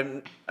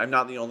I'm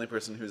not the only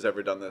person who's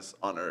ever done this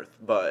on earth,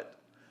 but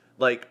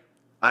like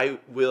I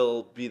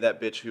will be that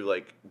bitch who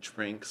like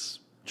drinks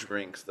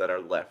drinks that are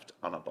left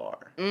on a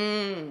bar.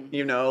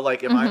 You know,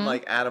 like if I'm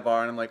like at a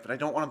bar and I'm like, but I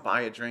don't want to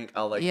buy a drink,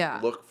 I'll like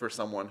look for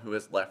someone who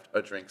has left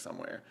a drink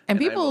somewhere. And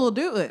people will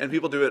do it. And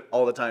people do it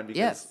all the time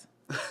because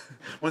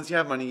once you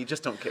have money, you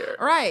just don't care.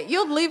 Right.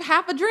 You'll leave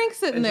half a drink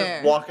sitting and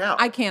there. Just walk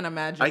out. I can't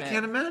imagine. I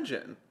can't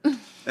imagine.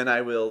 And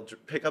I will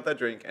pick up that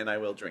drink and I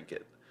will drink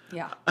it.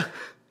 Yeah.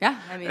 Yeah,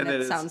 I mean,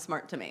 it sounds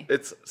smart to me.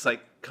 It's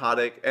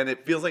psychotic, and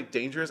it feels like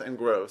dangerous and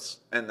gross,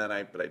 and then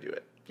I do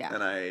it. Yeah.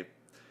 And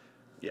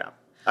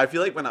I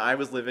feel like when I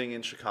was living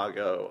in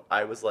Chicago,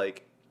 I was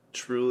like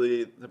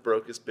truly the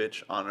brokest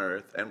bitch on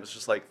earth, and was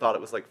just like thought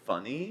it was like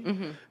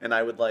funny, and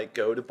I would like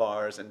go to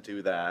bars and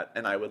do that,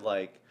 and I would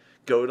like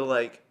go to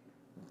like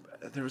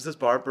there was this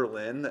bar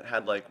Berlin that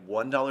had like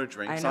 $1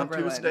 drinks on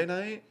Berlin. Tuesday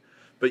night,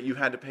 but you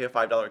had to pay a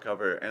 $5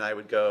 cover, and I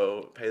would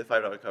go pay the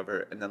 $5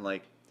 cover, and then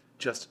like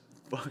just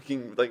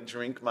fucking like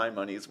drink my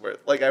money's worth.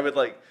 Like I would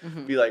like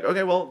be like,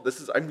 okay, well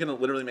I'm gonna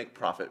literally make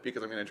profit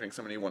because I'm gonna drink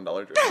so many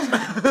 $1 drinks.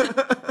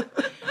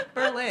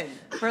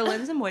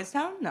 Berlin's in Boys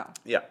Town? No.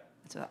 Yeah.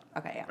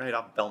 Okay, yeah. Right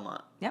off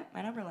Belmont. Yep,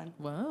 I know Berlin.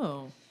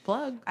 Whoa.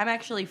 Plug. I'm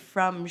actually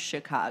from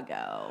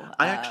Chicago.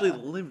 I actually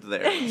lived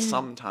there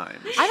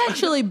sometimes. I've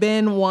actually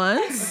been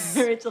once.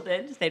 Rachel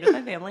did. Stayed with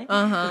my family.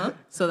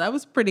 So that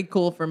was pretty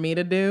cool for me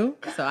to do.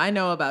 So I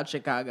know about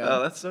Chicago.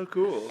 Oh, that's so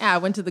cool. Yeah, I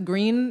went to the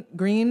green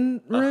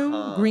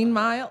room, Green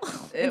Mile.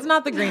 It's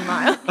not the Green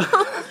Mile.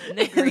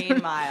 The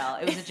Green Mile.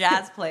 It was a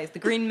jazz place. The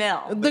Green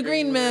Mill. The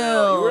Green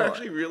Mill. You were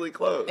actually really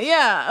close.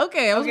 Yeah,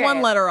 okay. I was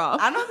one letter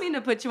off. I don't mean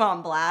to put you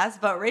on blast,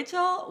 but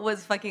Rachel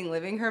was fucking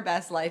living her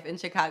best life in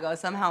Chicago,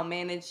 somehow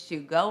managed to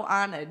go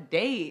on a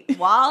date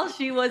while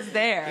she was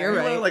there. You're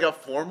right. Like a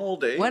formal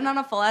date? Went on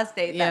a full ass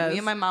date that Yes. me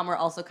and my mom were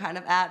also kind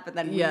of at, but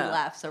then we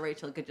left so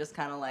Rachel could just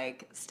kind of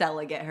like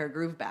Stella get her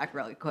groove back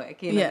really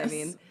quick. You know what I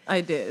mean?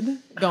 I did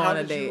go on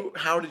a date.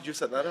 How did you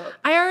set that up?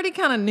 I already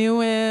kind of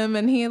knew him,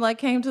 and he like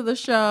came to the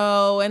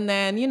show, and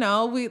then he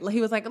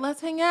was like,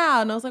 "Let's hang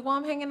out," and I was like, "Well,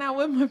 I'm hanging out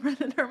with my friend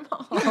and her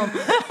mom,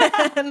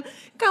 and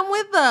come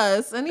with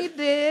us," and he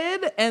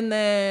did, and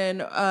then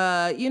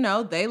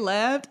they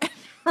left.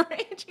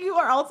 Rach, you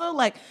are also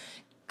like,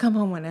 come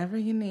home whenever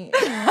you need.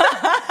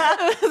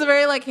 It was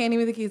very like handing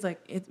me the keys, like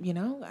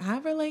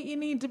however late you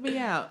need to be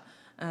out.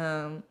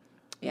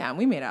 Yeah, and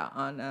we made out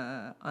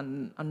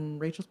on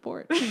Rachel's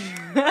porch.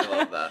 I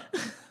love that.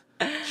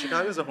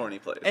 Chicago's a horny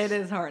place. It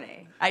is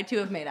horny. I too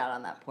have made out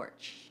on that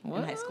porch in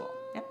high school.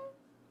 Yep.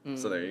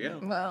 So there you go.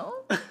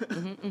 Well,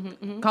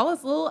 call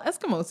us little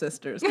Eskimo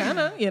sisters, kind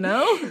of, you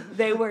know?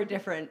 They were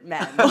different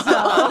men. So.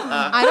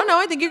 I don't know.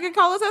 I think you could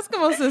call us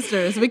Eskimo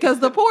sisters because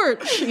the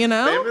porch, you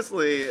know?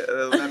 Famously,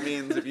 that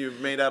means if you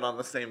made out on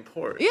the same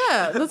porch.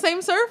 Yeah, the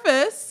same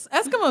surface.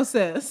 Eskimo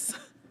sis.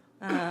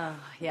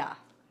 Yeah,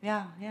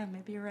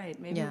 maybe you're right.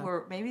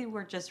 Maybe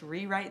we're just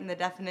rewriting the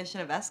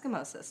definition of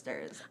Eskimo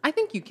sisters. I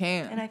think you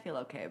can. And I feel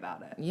okay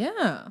about it.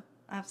 Yeah.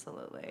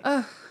 Absolutely.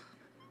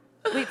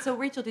 Wait, so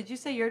Rachel, did you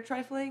say you're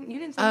trifling? You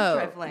didn't say you're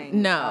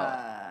trifling.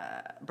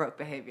 No. Broke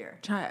behavior.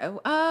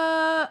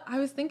 I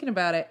was thinking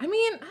about it. I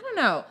mean, I don't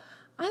know.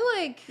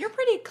 You're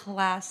pretty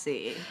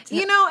classy.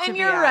 You know, and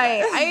you're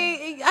right.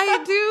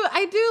 I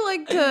do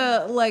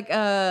like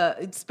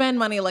to spend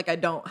money like I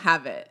don't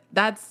have it.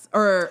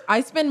 Or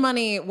I spend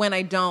money when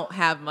I don't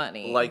have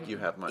money. Like you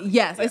have money.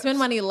 Yes, I spend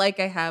money like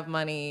I have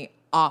money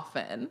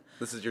often.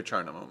 This is your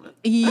Charna moment.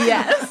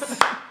 Yes.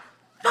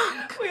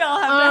 We all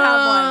have to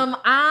have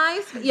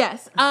one.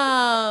 Yes.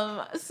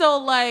 So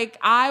like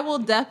I will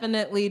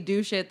definitely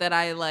do shit that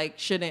I like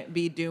shouldn't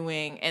be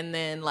doing, and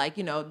then like,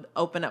 you know,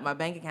 open up my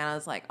bank account.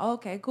 It's like, oh,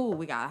 okay, cool,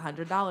 we got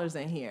 $100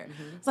 in here.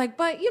 It's like,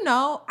 but you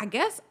know, I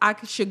guess I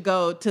should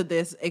go to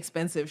this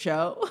expensive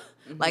show.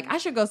 Like I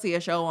should go see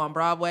a show on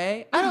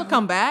Broadway. I don't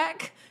come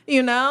back,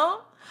 you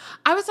know?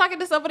 I was talking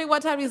to somebody one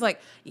time. He's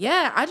like,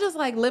 yeah, I just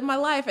like live my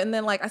life. And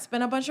then like I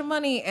spend a bunch of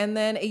money and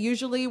then it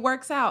usually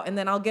works out. And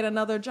then I'll get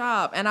another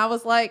job. And I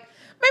was like,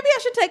 maybe I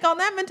should take on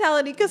that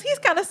mentality because he's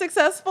kind of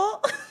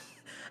successful.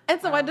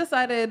 And so I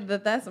decided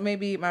that that's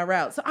maybe my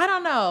route. So I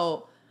don't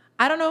know.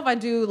 I don't know if I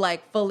do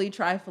like fully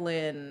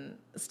trifling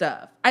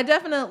stuff. I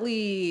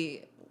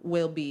definitely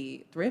will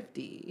be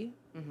thrifty,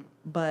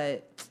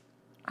 but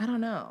I don't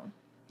know.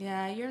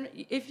 Yeah,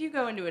 if you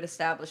go into an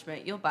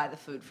establishment, you'll buy the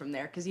food from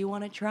there because you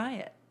want to try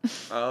it.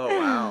 Oh,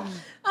 wow.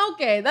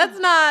 Okay, that's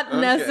not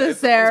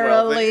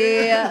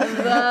necessarily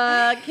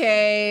the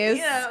case.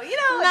 You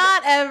know,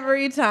 not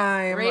every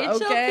time. Rachel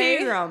okay?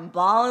 Pegram,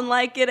 balling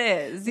like it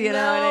is. You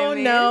know what I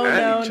mean? No.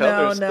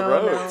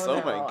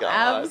 Oh my God.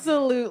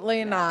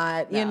 Absolutely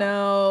not. No. You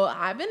know,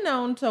 I've been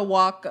known to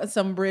walk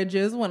some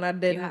bridges when I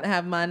didn't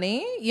have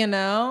money. You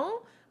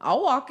know,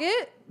 I'll walk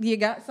it.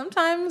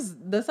 Sometimes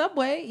the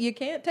subway, you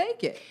can't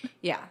take it.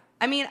 Yeah.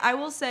 I mean, I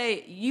will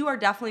say you are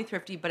definitely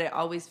thrifty, but it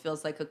always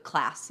feels like a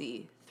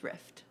classy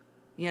thrift.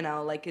 You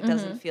know, like it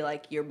doesn't feel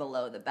like you're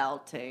below the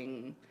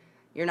belting.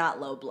 You're not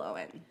low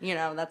blowing. You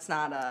know, that's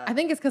not a... I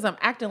think it's because I'm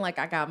acting like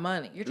I got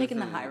money. You're taking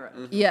the high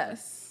road.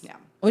 Yes. Yeah.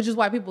 Which is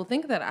why people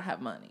think that I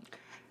have money.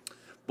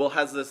 Well,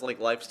 has this like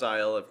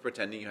lifestyle of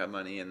pretending you have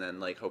money and then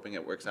like hoping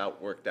it worked out?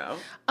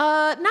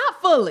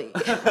 Not fully.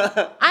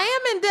 I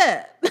am in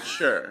debt.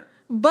 Sure.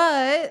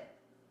 But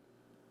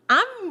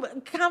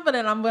I'm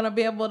confident I'm going to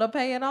be able to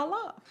pay it all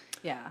off.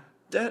 Yeah.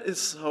 Debt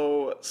is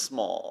so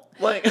small.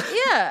 Like,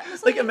 yeah.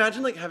 like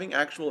imagine like having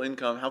actual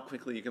income, how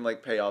quickly you can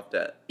like pay off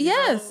debt.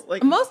 Yes.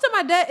 Like most of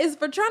my debt is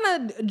for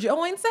trying to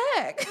join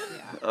SAG.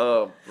 Yeah.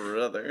 Oh,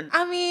 brother.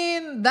 I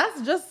mean,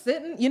 that's just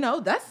sitting, you know,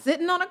 that's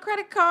sitting on a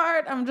credit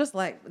card. I'm just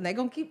like, they're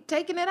going to keep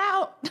taking it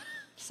out.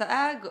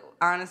 SAG,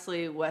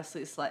 honestly,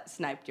 Wesley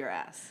sniped your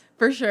ass.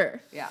 For sure.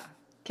 Yeah.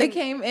 They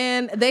came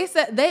in, here's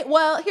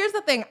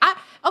the thing.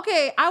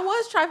 I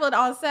was trifling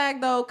on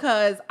SAG though,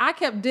 because I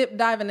kept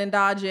diving and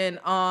dodging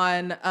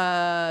on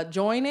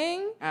joining.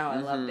 Oh, I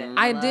loved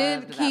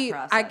it.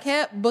 I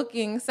kept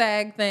booking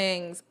SAG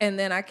things, and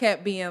then I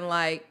kept being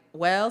like,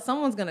 well,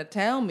 someone's going to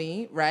tell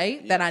me,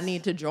 right, that I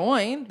need to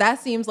join.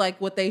 That seems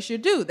like what they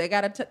should do. They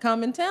got to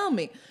come and tell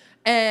me.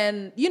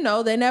 And, you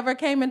know, they never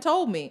came and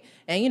told me.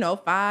 And, you know,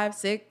 5,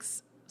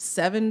 6,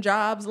 7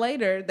 jobs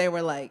later, they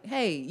were like,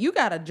 hey, you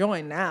got to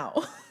join now.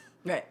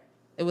 Right.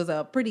 It was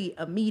a pretty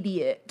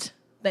immediate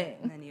thing.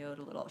 And then you owed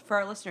a little. For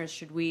our listeners,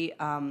 should we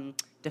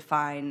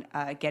define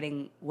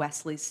getting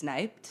Wesley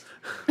sniped?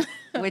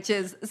 Which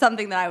is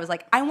something that I was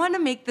like, I want to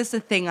make this a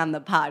thing on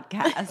the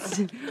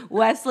podcast.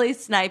 Wesley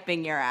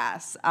sniping your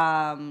ass.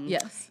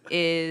 Yes.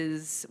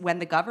 Is when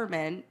the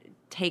government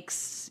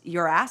takes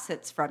your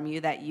assets from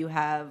you that you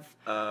have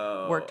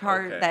worked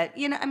hard, that,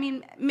 you know, I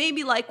mean,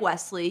 maybe like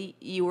Wesley,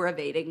 you were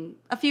evading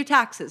a few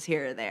taxes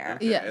here or there.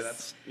 Okay,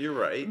 yes. You're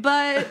right.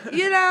 But,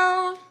 you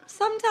know,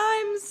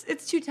 sometimes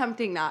it's too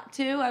tempting not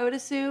to, I would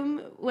assume,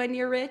 when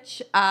you're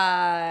rich.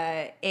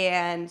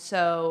 And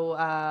so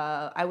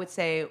I would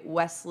say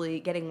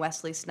getting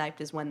Wesley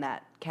sniped is when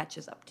that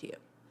catches up to you.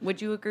 Would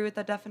you agree with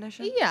that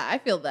definition? Yeah, I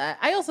feel that.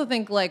 I also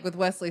think, like, with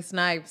Wesley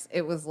Snipes,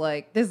 it was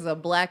like, this is a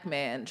black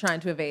man trying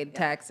to evade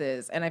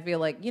taxes. And I feel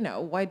like, you know,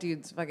 white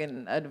dudes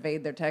fucking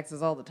evade their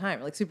taxes all the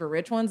time. Like, super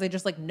rich ones, they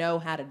just, like, know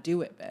how to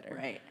do it better.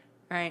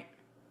 Right.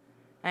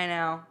 I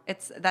know.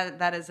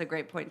 That is a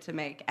great point to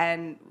make.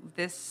 And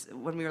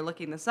when we were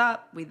looking this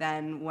up, we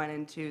then went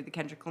into the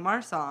Kendrick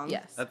Lamar song.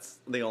 Yes. That's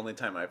the only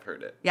time I've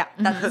heard it. Yeah,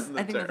 I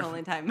think that's the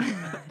only time.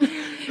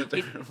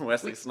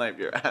 Wesley snipe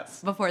your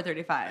ass. Before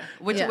 35.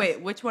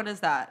 Which one is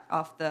that?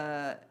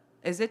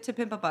 Is it To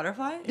Pimp a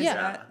Butterfly? Is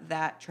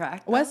that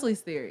track?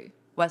 Wesley's Theory.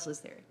 Wesley's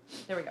Theory.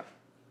 There we go.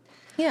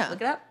 Yeah.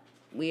 Look it up.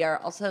 we are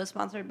also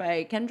sponsored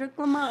by Kendrick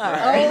Lamar.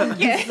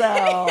 Okay.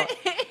 So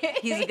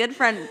he's a good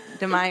friend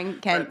of mine.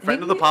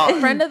 Friend of the pod.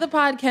 Friend of the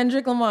pod,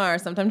 Kendrick Lamar.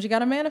 Sometimes you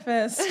gotta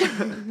manifest.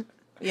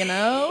 You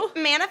know?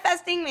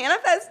 Manifesting.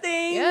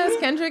 Yes,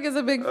 Kendrick is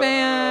a big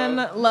fan.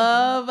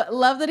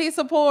 Love that he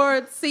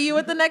supports. See you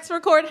at the next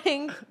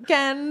recording,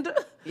 Kend.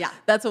 Yeah.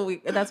 That's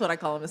what I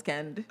call him, is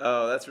Kend.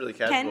 Oh, that's really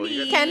casual. Kendi.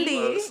 You guys are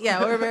Kendi. close.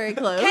 Yeah, we're very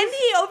close.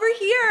 Kendi, over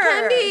here.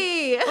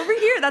 Kendi. Over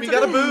here. That's We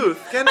got a booth.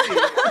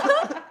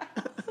 Kendi.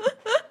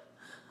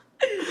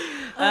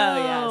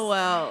 Oh,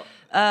 wow.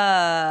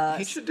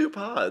 He should do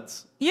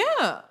pods.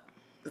 Yeah.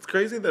 It's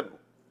crazy that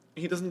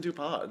he doesn't do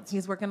pods.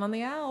 He's working on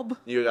the album.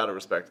 You gotta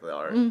respect the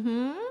art.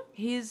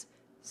 He's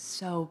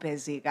so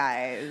busy,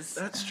 guys.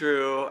 That's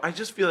true. I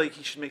just feel like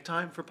he should make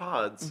time for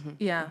pods.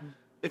 Yeah.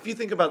 If you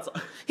think about...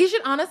 He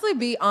should honestly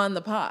be on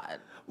the pod.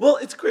 Well,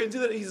 it's crazy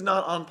that he's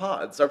not on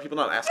pods. Are people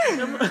not asking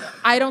him?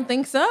 I don't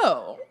think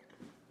so.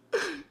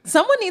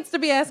 Someone needs to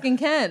be asking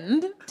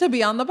Kend to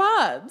be on the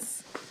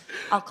pods.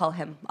 I'll call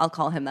him.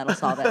 That'll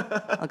solve it.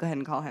 I'll go ahead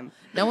and call him.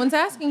 No one's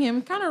asking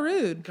him. Kind of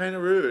rude. Kind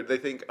of rude. They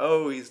think,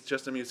 oh, he's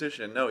just a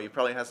musician. No, he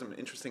probably has some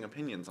interesting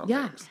opinions on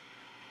things.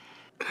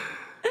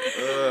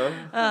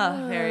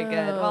 Oh, very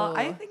good. Well,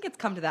 I think it's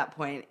come to that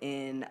point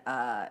in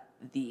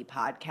the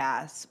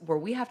podcast where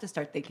we have to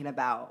start thinking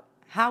about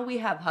how we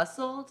have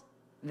hustled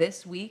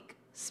this week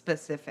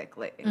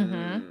specifically.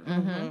 And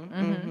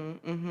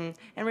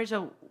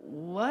Rachel,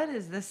 what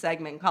is this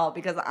segment called?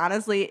 Because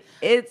honestly,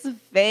 it's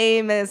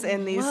famous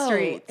in these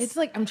streets. It's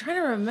like, I'm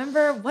trying to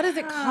remember. What is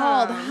it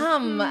called?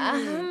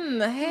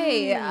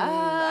 Hey.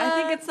 I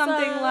think it's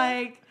something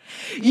like,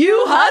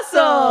 you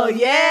hustled.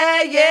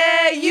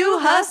 Yeah, you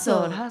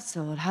hustled.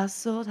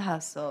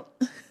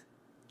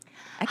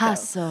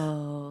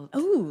 Hustled.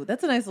 Ooh,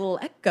 that's a nice little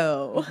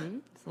echo.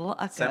 It's a little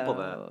echo. Sample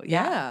that.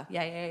 Yeah.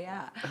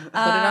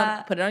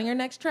 Put it on your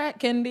next track,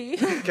 Kendi.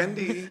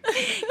 Kendi.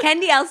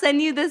 Kendi, I'll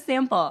send you the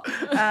sample.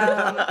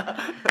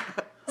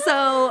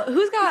 So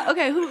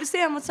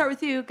Sam, let's start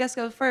with you. Guess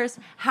go first.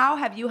 How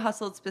have you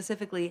hustled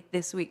specifically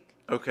this week?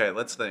 Okay,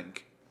 let's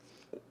think.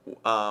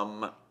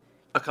 A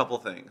couple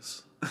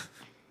things.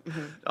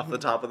 Off the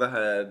top of the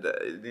head,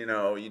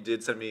 you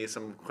did send me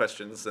some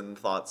questions and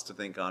thoughts to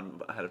think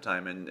on ahead of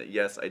time, and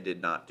yes, I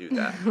did not do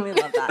that. We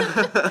love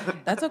that.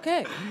 That's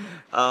okay.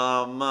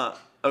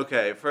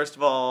 Okay, first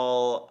of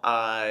all,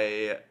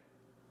 I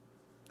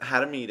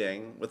had a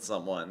meeting with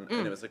someone,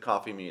 and it was a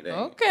coffee meeting.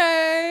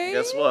 Okay.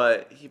 Guess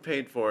what? He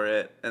paid for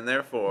it, and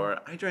therefore,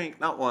 I drank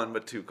not one,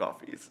 but 2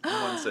 coffees in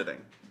one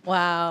sitting.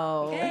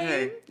 Wow.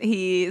 Hey.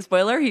 He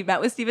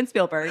met with Steven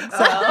Spielberg.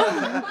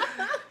 So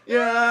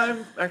Yeah,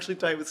 I'm actually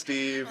tight with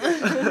Steve.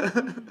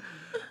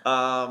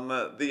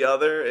 The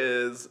other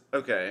is,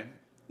 okay,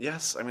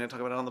 yes, I'm going to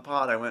talk about it on the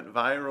pod. I went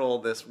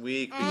viral this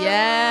week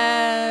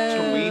because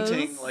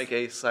tweeting like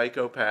a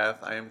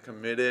psychopath. I am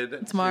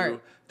committed to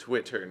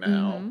Twitter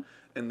now.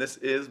 And this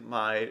is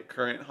my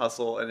current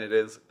hustle, and it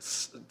is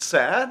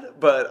sad,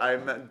 but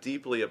I'm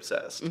deeply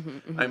obsessed.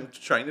 I'm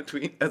trying to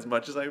tweet as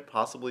much as I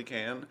possibly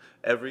can.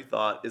 Every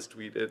thought is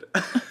tweeted.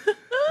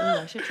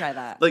 I should try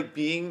that.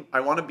 I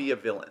want to be a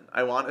villain.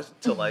 I want it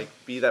to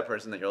be that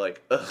person that you're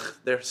like, ugh,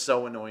 they're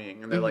so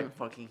annoying, and they're like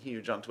fucking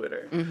huge on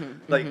Twitter.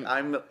 I'm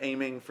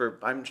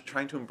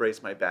trying to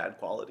embrace my bad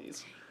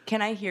qualities.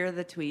 Can I hear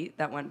the tweet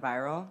that went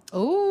viral?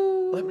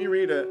 Ooh. Let me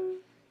read it.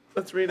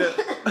 Let's read it.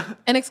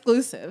 An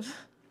exclusive.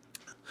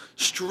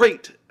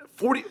 Straight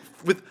 40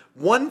 with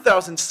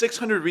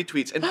 1,600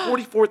 retweets and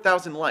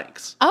 44,000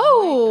 likes.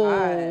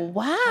 Oh,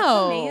 wow.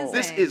 That's amazing.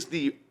 This is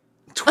the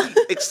tweet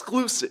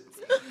exclusive.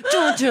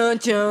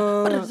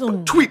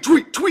 Tweet.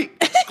 Tweet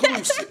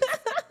exclusive.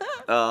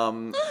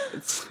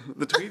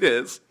 The tweet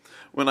is,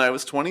 when I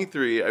was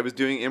 23, I was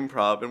doing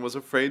improv and was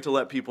afraid to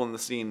let people in the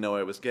scene know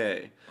I was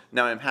gay.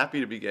 Now I'm happy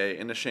to be gay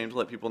and ashamed to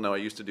let people know I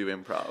used to do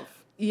improv.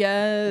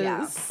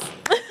 Yes.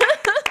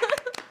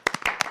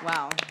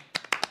 Wow.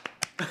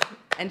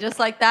 And just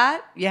like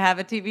that, you have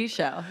a TV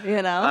show, I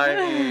mean,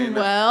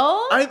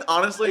 Well, I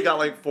honestly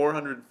got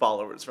 400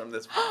 followers from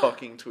this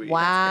fucking tweet.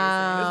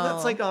 wow. Isn't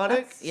that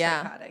psychotic?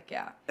 Yeah. Psychotic,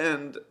 yeah.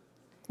 And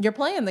You're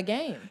playing the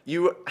game.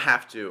 you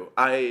have to.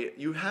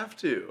 You have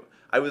to.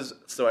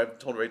 I've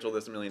told Rachel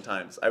this a million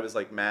times. I was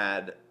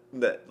mad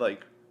that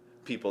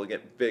people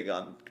get big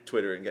on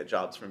Twitter and get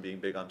jobs from being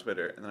big on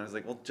Twitter. And then I was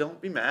like, well, don't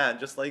be mad.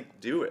 Just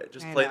do it.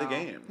 Just play the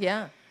game.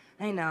 Yeah.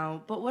 I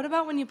know, but what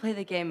about when you play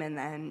the game and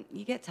then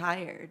you get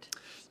tired?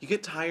 You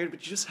get tired,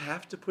 but you just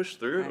have to push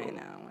through. I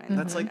know.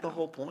 That's the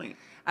whole point.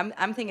 I'm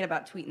thinking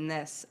about tweeting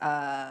this,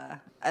 but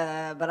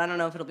I don't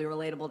know if it'll be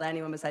relatable to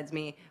anyone besides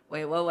me.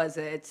 Wait, what was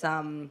it? It's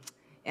I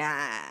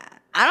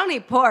don't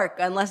eat pork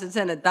unless it's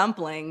in a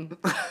dumpling,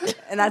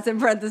 and that's in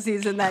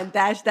parentheses and then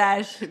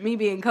dash me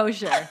being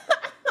kosher.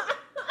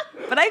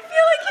 But I feel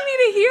like you need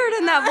to hear it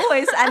in that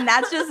voice, and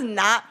that's just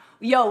not.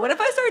 Yo, what if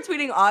I started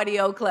tweeting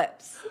audio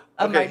clips?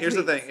 Okay, here's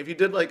the thing. If you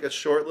did a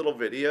short little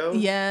video,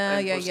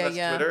 and post it on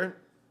Twitter,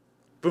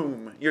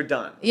 boom, you're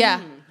done.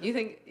 Yeah. You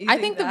think I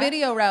think the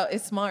video route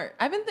is smart.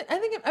 I've been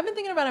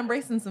thinking about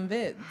embracing some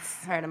vids.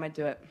 All right, I might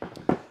do it.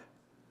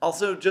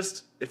 Also,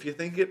 just if you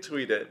think it,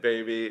 tweet it,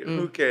 baby.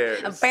 Who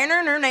cares? Oh,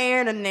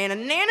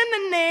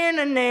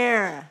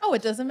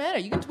 it doesn't matter.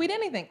 You can tweet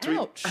anything.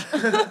 Ouch.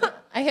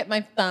 I hit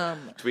my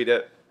thumb. Tweet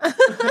it.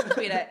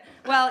 Tweet it.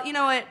 Well, you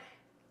know what?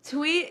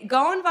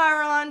 Going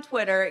viral on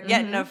Twitter,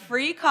 getting a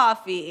free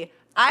coffee.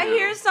 I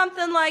hear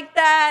something like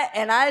that,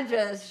 and I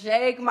just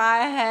shake my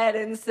head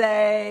and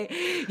say,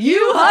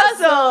 "You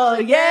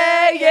hustled,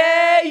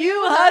 yeah,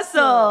 you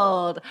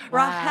hustled."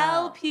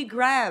 Wow. Rachel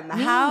Pegram,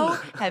 how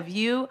have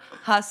you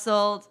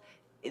hustled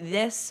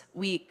this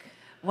week?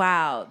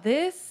 Wow,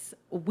 this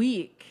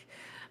week.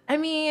 I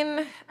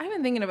mean, I've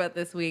been thinking about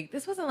this week.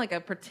 This wasn't like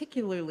a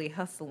particularly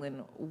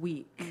hustling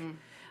week.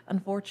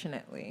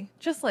 Unfortunately,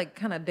 just like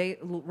kind of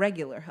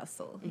regular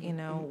hustle, you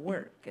know,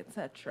 work,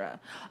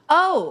 etc.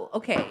 Oh,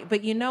 okay.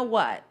 But you know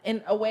what?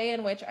 In a way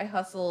in which I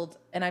hustled,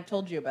 and I've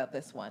told you about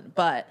this one,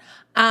 but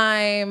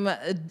I'm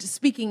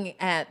speaking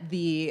at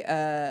the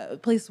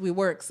Place We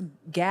Work's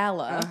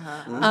gala,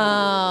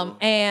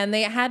 and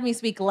they had me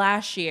speak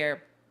last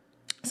year.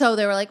 So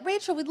they were like,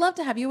 Rachel, we'd love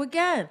to have you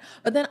again.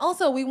 But then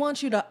also we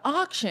want you to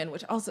auction,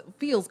 which also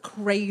feels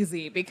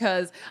crazy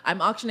because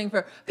I'm auctioning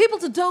for people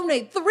to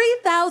donate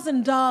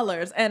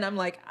 $3,000. And I'm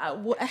like,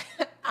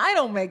 I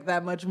don't make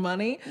that much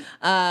money.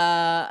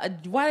 Why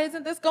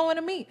isn't this going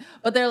to me?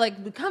 But they're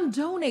like, come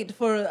donate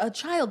for a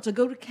child to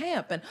go to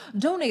camp and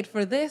donate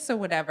for this or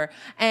whatever.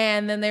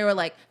 And then they were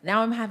like,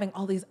 now I'm having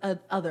all these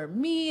other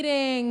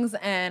meetings.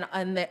 And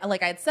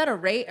like I'd set a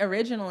rate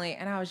originally.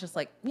 And I was just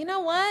like, you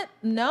know what?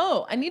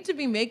 No, I need to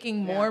be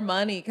making more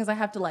money because I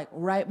have to like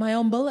write my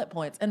own bullet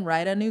points and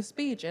write a new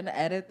speech and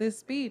edit this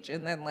speech.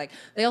 And then like,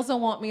 they also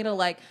want me to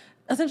like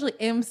essentially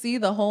MC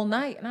the whole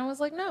night. And I was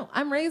like, no,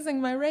 I'm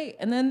raising my rate.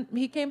 And then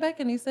he came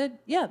back and he said,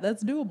 yeah,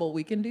 that's doable.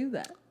 We can do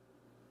that.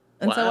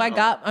 And so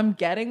I'm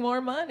getting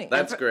more money.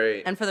 That's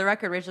great. And for the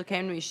record, Rachel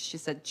came to me. She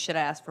said, should I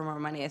ask for more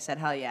money? I said,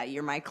 hell yeah.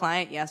 You're my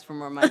client. You ask for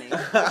more money.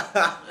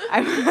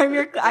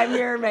 I'm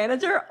your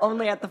manager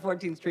only at the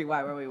 14th Street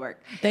Y where we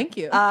work. Thank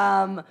you.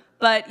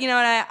 But, you know,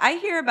 and I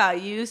hear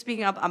about you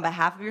speaking up on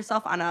behalf of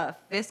yourself on a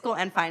fiscal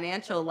and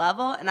financial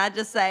level, and I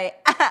just say,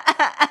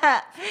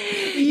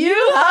 you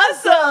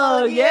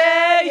hustle.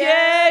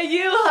 Yeah,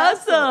 you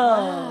hustle.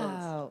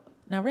 Wow.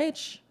 Now,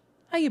 Rach,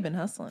 how you been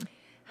hustling?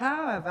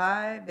 How have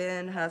I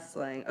been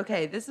hustling?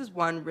 Okay, this is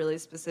one really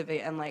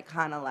specific and like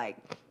kind of like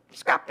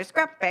scrappy,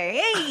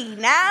 hey,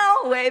 now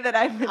way that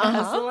I've been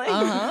hustling.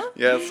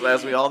 Yes,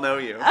 as we all know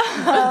you.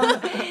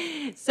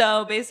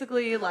 So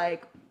basically,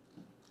 like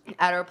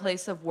at our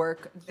place of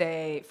work,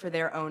 they, for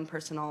their own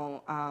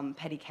personal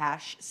petty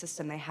cash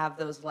system, they have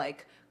those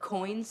like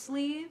coin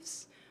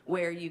sleeves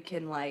where you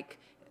can like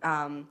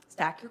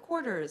stack your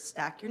quarters,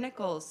 stack your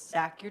nickels,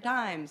 stack your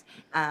dimes,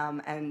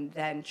 and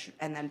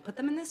then put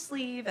them in the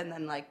sleeve, and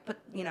then like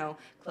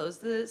close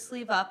the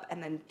sleeve up,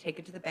 and then take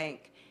it to the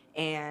bank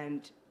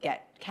and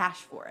get cash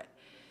for it.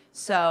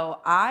 So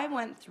I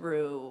went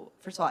through.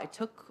 First of all,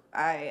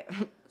 I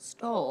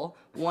stole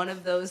one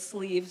of those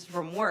sleeves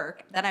from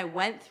work. Then I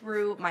went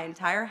through my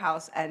entire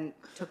house and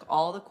took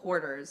all the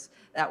quarters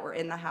that were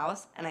in the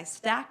house, and I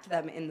stacked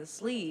them in the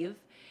sleeve,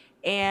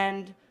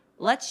 and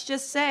let's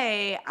just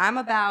say I'm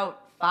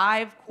about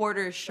 5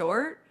 quarters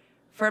short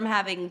from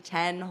having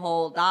 $10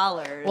 whole.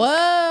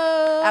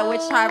 Whoa! At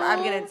which time I'm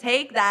gonna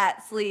take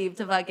that sleeve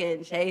to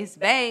fucking Chase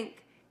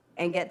Bank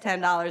and get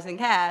 $10 in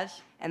cash,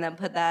 and then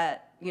put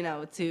that,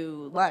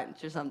 to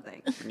lunch or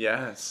something.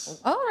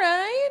 Yes. All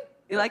right.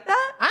 You like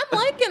that? I'm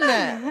liking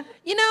that.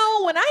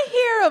 When I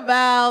hear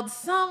about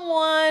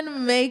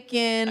someone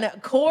making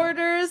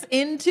quarters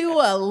into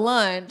a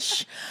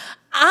lunch,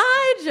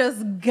 I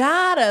just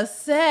gotta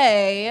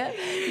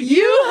say,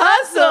 you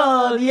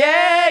hustled.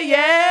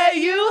 Yeah,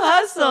 you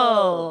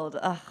hustled.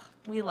 Ugh,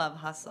 we love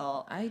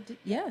hustle.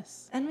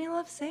 Yes. And we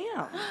love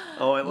Sam.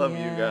 Oh, I love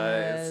you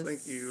guys.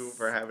 Thank you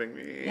for having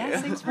me.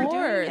 Yes, thanks for doing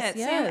it. Yes,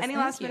 Sam, any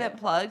last minute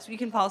plugs? You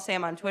can follow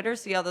Sam on Twitter,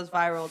 see all those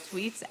viral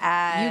tweets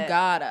at... You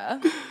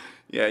gotta.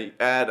 Yeah,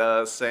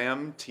 at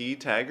Sam T.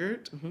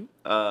 Taggart.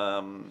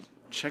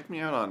 Check me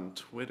out on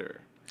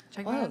Twitter.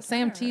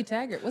 Sam T.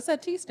 Taggart. What's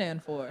that T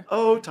stand for?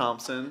 Oh,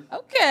 Thompson.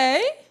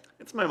 Okay.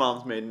 It's my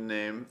mom's maiden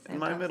name and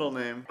my middle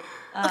name.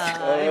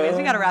 Anyways,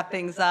 we got to wrap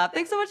things up.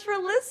 Thanks so much for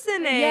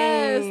listening.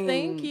 Yes,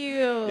 thank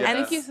you. Yes. And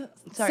thank you,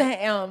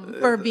 Sam,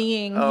 for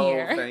being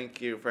here. Oh,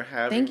 thank you for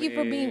having me. Thank you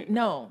for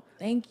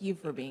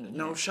being here.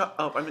 No, shut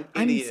up. I'm an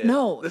idiot.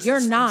 You're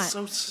not.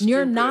 So stupid.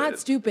 You're not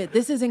stupid.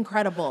 This is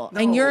incredible.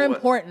 And you're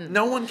important.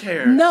 No one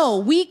cares. No,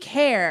 we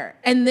care.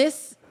 And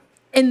this,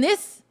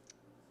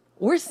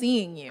 we're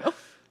seeing you.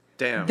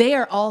 Damn. They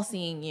are all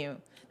seeing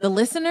you. The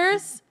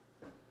listeners,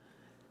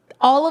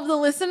 all of the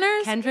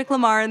listeners. Kendrick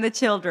Lamar and the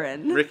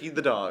children. Ricky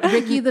the dog.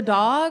 Ricky the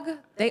dog.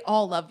 They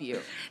all love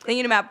you. Thank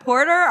you to Matt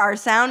Porter, our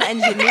sound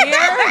engineer.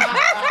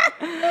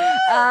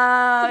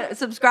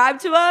 Subscribe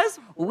to us.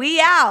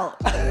 We out.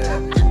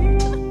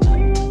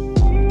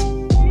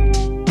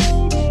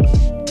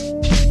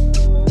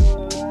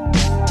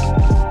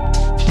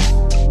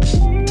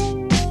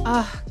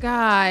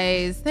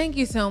 Guys, thank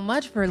you so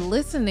much for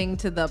listening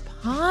to the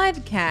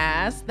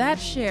podcast, That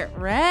Shit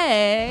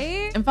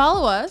Ray. And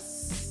follow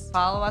us.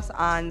 Follow us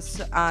on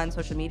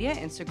social media,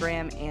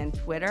 Instagram and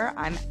Twitter.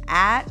 I'm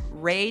at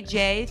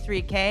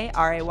RayJ3K,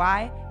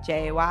 RayJay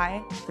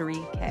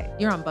 3K.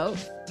 You're on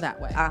both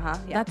that way. Yeah.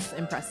 That's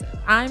impressive.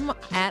 I'm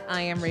at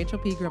I am Rachel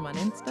Pegram on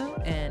Insta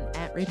and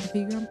at Rachel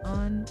Pegram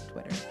on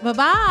Twitter.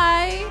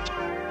 Bye-bye.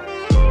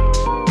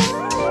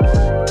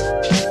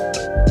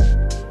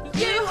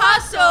 You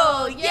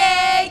hustle,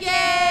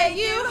 yeah,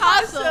 you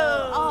hustle.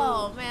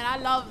 Oh man, I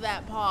love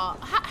that part.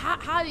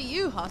 How do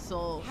you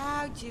hustle?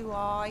 How do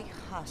I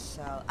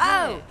hustle?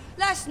 Oh,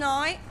 last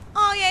night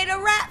I ate a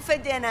rat for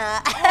dinner.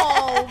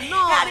 Oh, nice.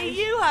 How do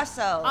you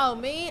hustle? Oh,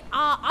 me?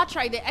 I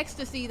traded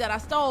ecstasy that I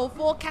stole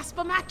for a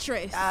Casper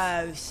mattress.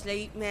 Oh,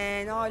 sleep,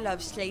 man. I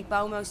love sleep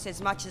almost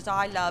as much as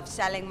I love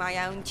selling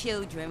my own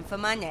children for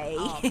money.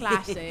 Oh,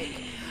 classic.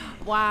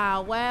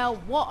 Wow, well,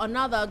 what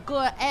another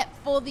good app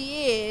for the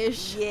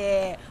ears.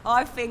 Yeah,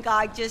 I think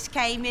I just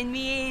came in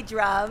me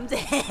eardrums.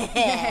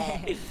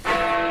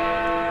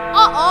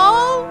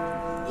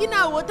 Uh-oh! You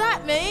know what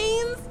that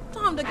means?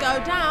 Time to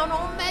go down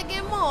on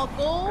Meghan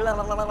Markle.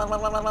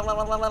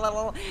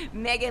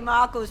 Meghan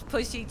Markle's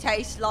pussy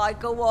tastes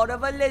like a wad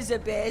of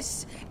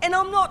Elizabeth's. And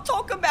I'm not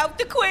talking about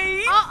the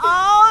Queen.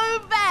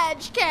 Uh-oh,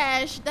 badge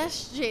cash. That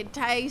shit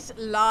tastes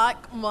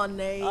like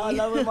money. I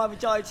love when my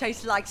vagina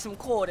tastes like some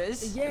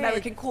quarters. Yeah.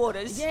 American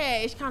quarters. Yeah,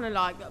 it's kind of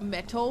like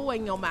metal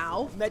in your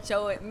mouth.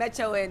 Metal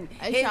and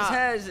It's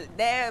hers,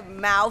 their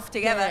mouth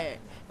together. Yeah.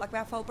 Like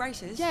mouthful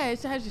braces. Yeah, it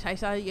tastes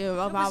like you.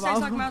 It tastes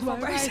like mouthful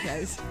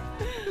braces.